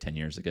wish I knew 10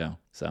 years ago.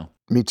 So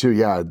me too.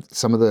 Yeah.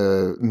 Some of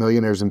the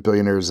millionaires and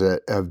billionaires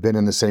that have been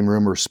in the same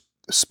room or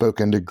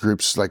spoken to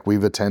groups like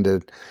we've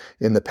attended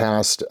in the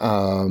past,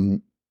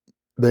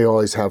 they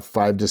always have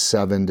 5 to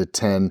 7 to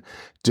 10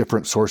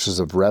 different sources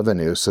of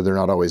revenue. So they're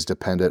not always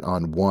dependent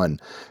on one,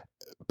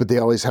 but they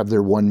always have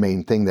their one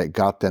main thing that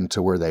got them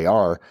to where they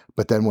are.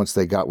 But then once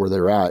they got where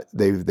they're at,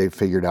 they've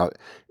figured out,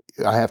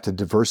 I have to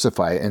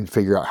diversify and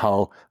figure out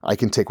how I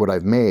can take what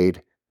I've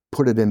made,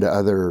 put it into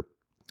other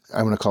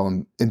I'm going to call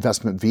them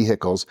investment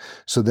vehicles.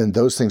 So then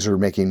those things are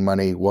making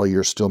money while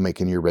you're still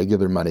making your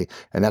regular money.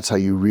 And that's how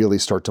you really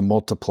start to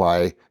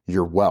multiply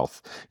your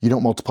wealth. You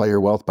don't multiply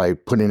your wealth by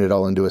putting it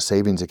all into a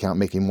savings account,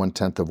 making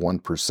 1/10 of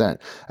 1%.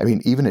 I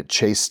mean, even at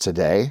Chase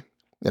today,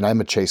 and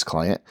I'm a Chase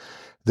client,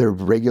 their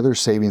regular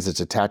savings that's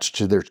attached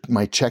to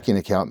my checking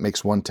account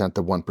makes 1/10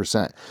 of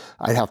 1%.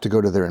 I'd have to go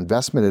to their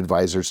investment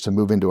advisors to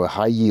move into a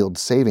high yield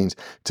savings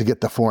to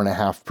get the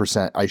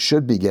 4.5% I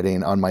should be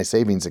getting on my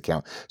savings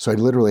account. So I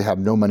literally have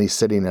no money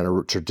sitting in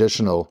a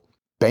traditional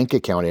bank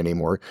account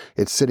anymore.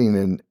 It's sitting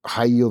in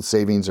high yield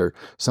savings or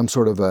some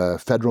sort of a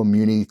federal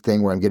muni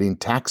thing where I'm getting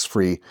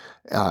tax-free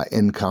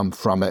income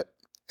from it.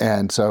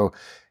 And so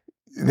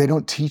they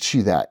don't teach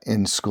you that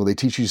in school. They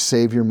teach you to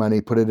save your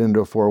money, put it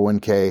into a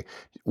 401k.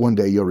 One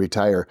day you'll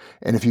retire.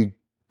 And if you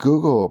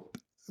Google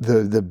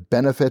the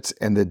benefits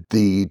and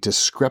the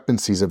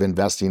discrepancies of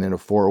investing in a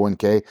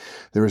 401k,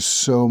 there is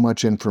so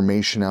much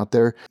information out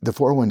there. The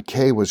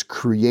 401k was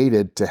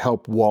created to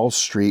help Wall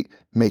Street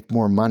make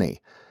more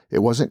money. It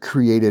wasn't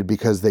created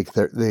because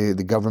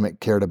the government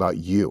cared about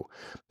you.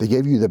 They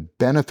gave you the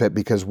benefit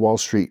because Wall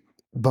Street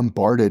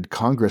bombarded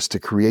Congress to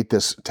create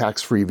this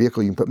tax-free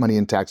vehicle. You can put money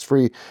in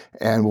tax-free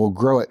and we'll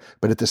grow it.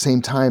 But at the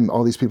same time,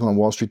 all these people on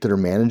Wall Street that are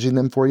managing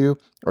them for you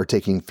are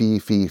taking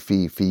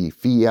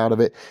fee out of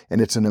it. And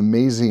it's an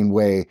amazing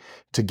way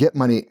to get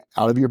money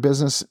out of your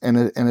business and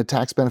a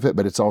tax benefit.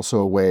 But it's also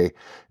a way,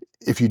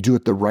 if you do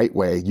it the right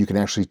way, you can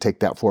actually take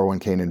that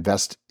 401k and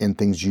invest in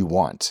things you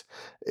want.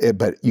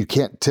 But you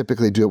can't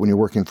typically do it when you're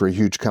working for a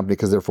huge company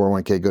because their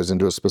 401k goes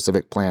into a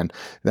specific plan.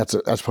 That's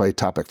probably a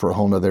topic for a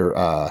whole nother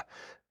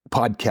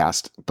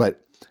podcast.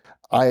 But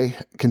I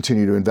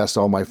continue to invest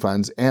all my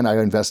funds and I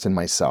invest in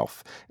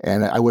myself.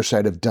 And I wish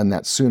I'd have done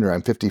that sooner.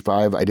 I'm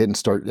 55. I didn't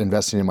start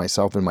investing in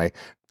myself and my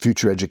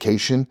future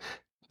education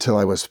till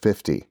I was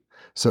 50.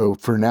 So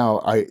for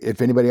now,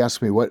 if anybody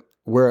asks me what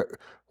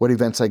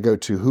events I go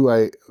to, who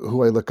I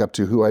look up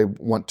to, who I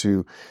want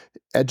to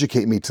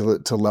educate me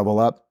to level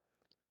up,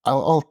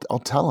 I'll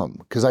tell them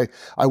because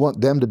I want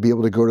them to be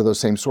able to go to those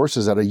same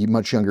sources at a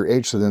much younger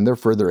age. So then they're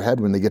further ahead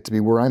when they get to be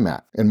where I'm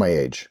at in my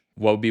age.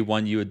 What would be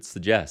one you would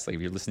suggest? Like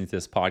if you're listening to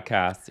this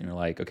podcast and you're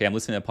like, okay, I'm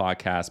listening to a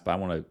podcast, but I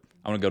want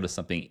to go to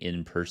something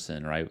in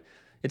person, right?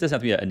 It doesn't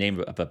have to be a name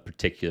of a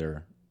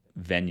particular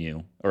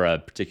venue or a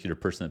particular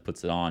person that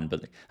puts it on,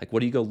 but like, what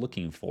do you go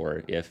looking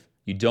for if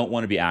you don't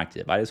want to be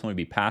active? I just want to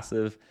be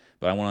passive,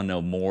 but I want to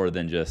know more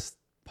than just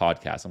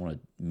podcasts. I want to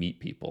meet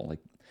people. Like,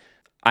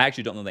 I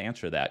actually don't know the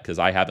answer to that because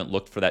I haven't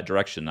looked for that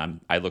direction.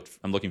 I'm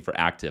looking for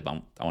active. I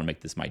want to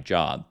make this my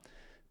job.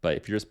 But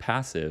if you're just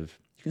passive,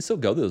 you can still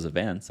go to those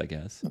events, I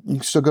guess. You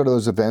can still go to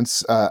those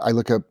events. I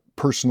look up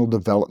personal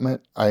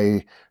development.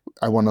 I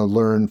want to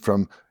learn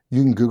from,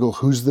 you can Google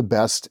who's the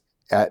best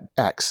at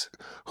X,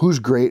 who's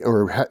great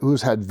or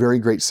who's had very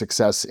great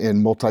success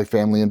in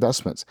multifamily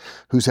investments,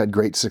 who's had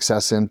great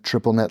success in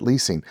triple net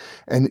leasing.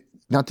 And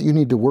not that you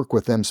need to work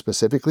with them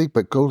specifically,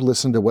 but go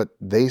listen to what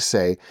they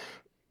say.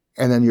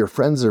 And then your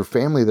friends or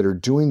family that are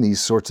doing these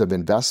sorts of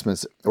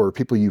investments or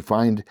people you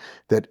find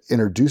that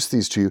introduce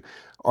these to you,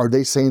 are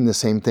they saying the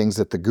same things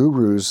that the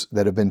gurus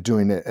that have been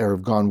doing it or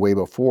have gone way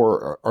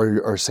before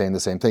are saying the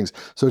same things?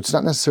 So it's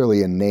not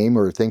necessarily a name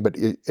or a thing, but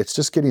it's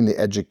just getting the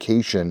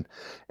education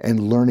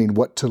and learning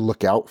what to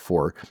look out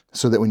for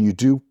so that when you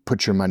do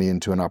put your money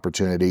into an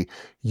opportunity,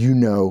 you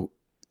know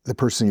the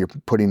person you're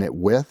putting it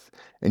with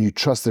and you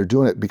trust they're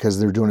doing it because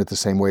they're doing it the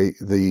same way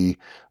the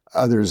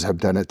others have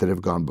done it that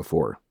have gone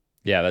before.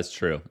 Yeah, that's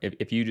true.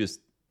 If you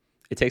just,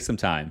 it takes some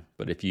time,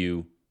 but if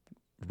you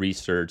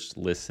research,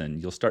 listen,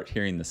 you'll start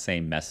hearing the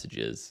same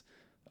messages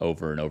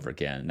over and over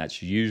again. And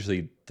that's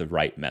usually the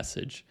right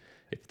message.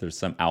 If there's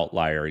some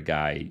outlier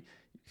guy,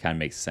 it kind of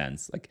makes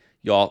sense. Like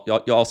you'll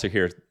also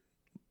hear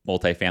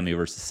multifamily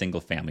versus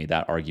single family,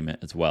 that argument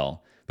as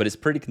well. But it's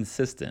pretty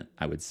consistent,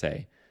 I would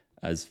say,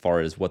 as far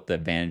as what the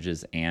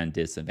advantages and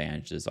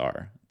disadvantages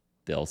are.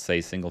 They'll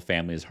say single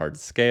family is hard to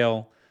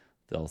scale.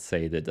 They'll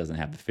say that it doesn't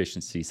have the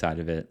efficiency side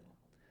of it.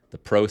 The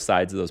pro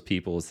sides of those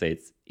people say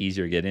it's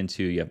easier to get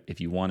into.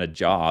 If you want a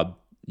job,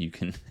 you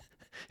can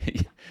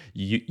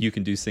you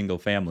can do single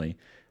family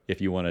if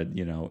you want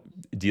to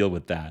deal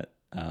with that.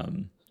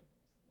 I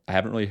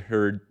haven't really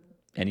heard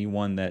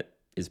anyone that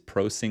is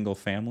pro single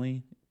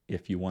family.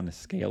 If you want to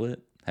scale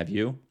it, have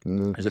you?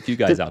 There's a few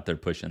guys out there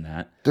pushing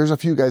that. There's a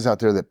few guys out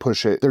there that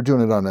push it. They're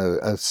doing it on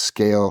a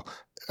scale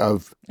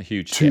of a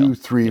huge 2,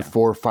 3,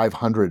 4,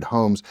 500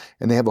 homes,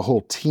 and they have a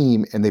whole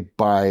team and they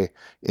buy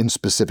in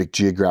specific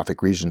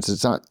geographic regions.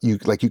 It's not you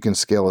can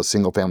scale a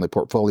single family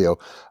portfolio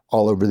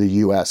all over the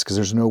US because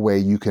there's no way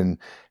you can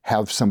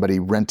have somebody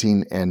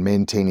renting and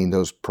maintaining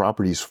those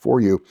properties for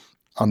you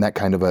on that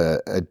kind of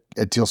a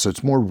deal. So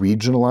it's more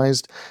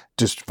regionalized.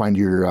 Just find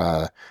your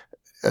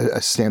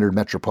a standard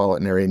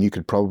metropolitan area and you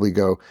could probably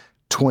go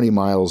 20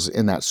 miles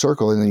in that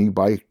circle and then you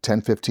buy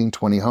 10, 15,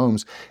 20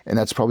 homes and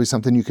that's probably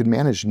something you could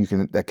manage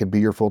and that could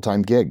be your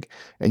full-time gig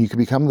and you could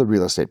become the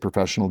real estate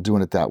professional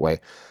doing it that way.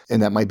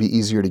 And that might be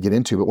easier to get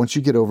into. But once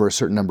you get over a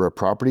certain number of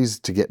properties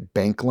to get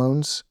bank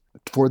loans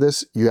for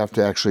this, you have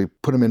to actually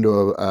put them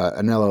into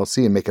an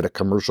LLC and make it a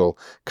commercial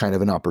kind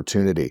of an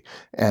opportunity.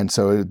 And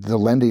so the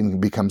lending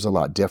becomes a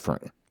lot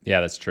different. Yeah,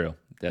 that's true.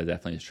 That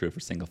definitely is true for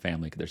single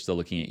family, because they're still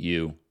looking at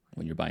you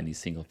when you're buying these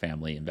single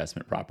family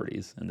investment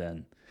properties. And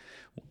then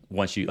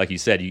once you, like you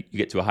said, you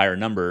get to a higher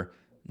number,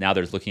 now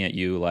they're looking at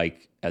you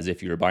like as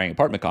if you were buying an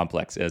apartment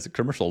complex as a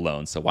commercial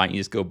loan. So why don't you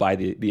just go buy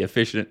the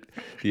efficient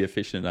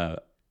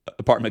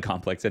apartment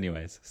complex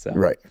anyways? So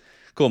Right.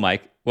 cool,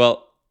 Mike.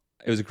 Well,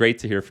 it was great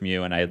to hear from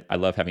you, and I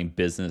love having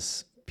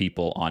business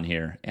people on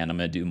here, and I'm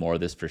going to do more of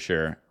this for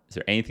sure. Is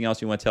there anything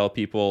else you want to tell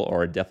people,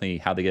 or definitely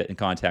how they get in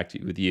contact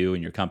with you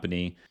and your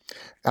company?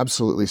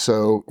 Absolutely.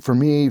 So for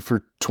me,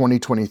 for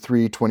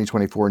 2023,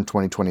 2024, and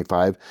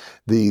 2025,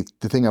 the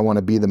thing I want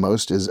to be the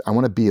most is I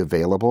want to be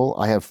available.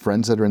 I have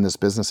friends that are in this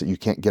business that you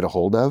can't get a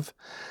hold of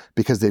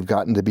because they've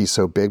gotten to be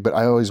so big, but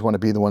I always want to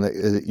be the one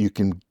that you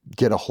can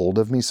get a hold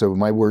of me. So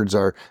my words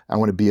are, I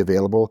want to be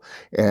available.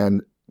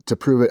 And to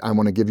prove it, I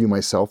want to give you my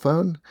cell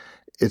phone.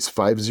 It's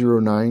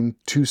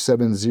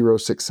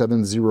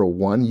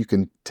 509-270-6701. You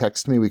can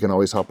text me. We can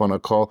always hop on a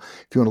call.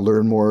 If you want to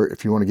learn more,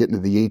 if you want to get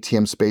into the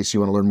ATM space,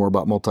 you want to learn more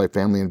about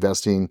multifamily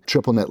investing,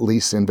 triple net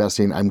lease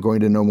investing. I'm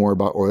going to know more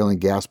about oil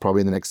and gas probably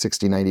in the next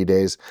 60, 90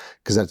 days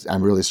because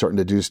I'm really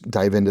starting to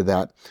dive into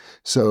that.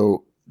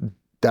 So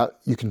that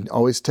you can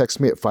always text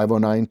me at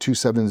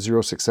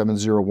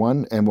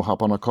 509-270-6701 and we'll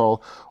hop on a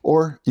call.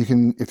 Or you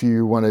can, if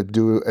you want to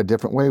do a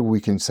different way,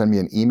 we can send me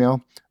an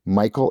email,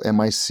 Michael,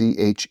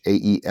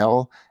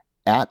 Michael,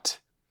 at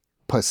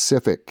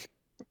Pacific,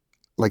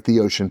 like the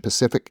ocean,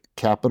 Pacific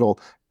Capital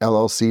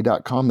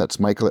LLC.com. That's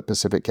Michael at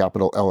Pacific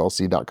Capital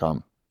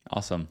LLC.com.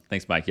 Awesome.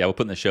 Thanks, Mike. Yeah, we'll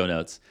put in the show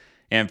notes.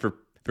 And for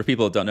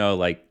people that don't know,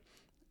 like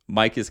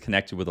Mike is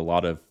connected with a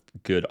lot of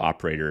good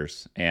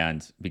operators,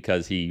 and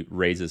because he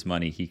raises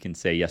money, he can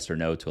say yes or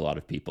no to a lot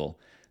of people.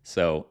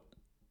 So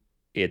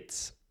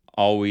it's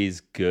always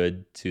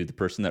good to the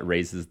person that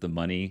raises the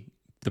money.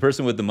 The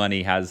person with the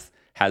money has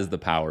the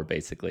power,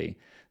 basically.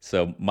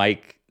 So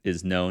Mike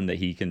is known that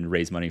he can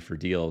raise money for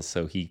deals.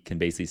 So he can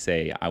basically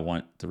say, I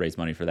want to raise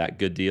money for that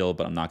good deal,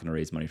 but I'm not going to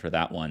raise money for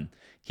that one.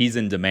 He's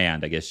in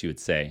demand, I guess you would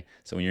say.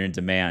 So when you're in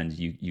demand,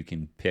 you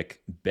can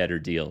pick better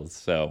deals.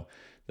 So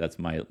that's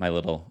my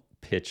little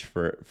pitch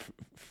for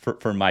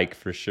Mike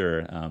for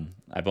sure.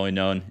 I've only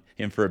known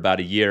him for about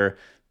a year,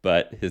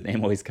 but his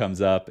name always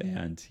comes up,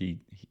 and he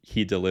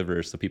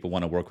delivers, so people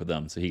want to work with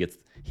him. So he gets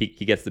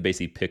to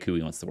basically pick who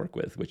he wants to work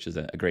with, which is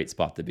a great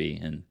spot to be.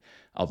 And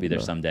I'll be there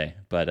someday.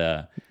 But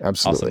Absolutely.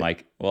 Awesome,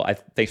 Mike. Well,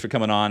 thanks for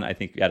coming on. I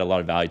think you add a lot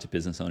of value to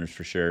business owners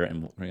for sure,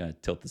 and we're going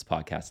to tilt this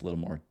podcast a little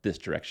more this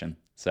direction.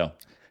 So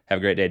have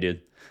a great day,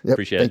 dude. Yep.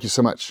 Appreciate it. Thank you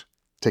so much.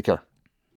 Take care.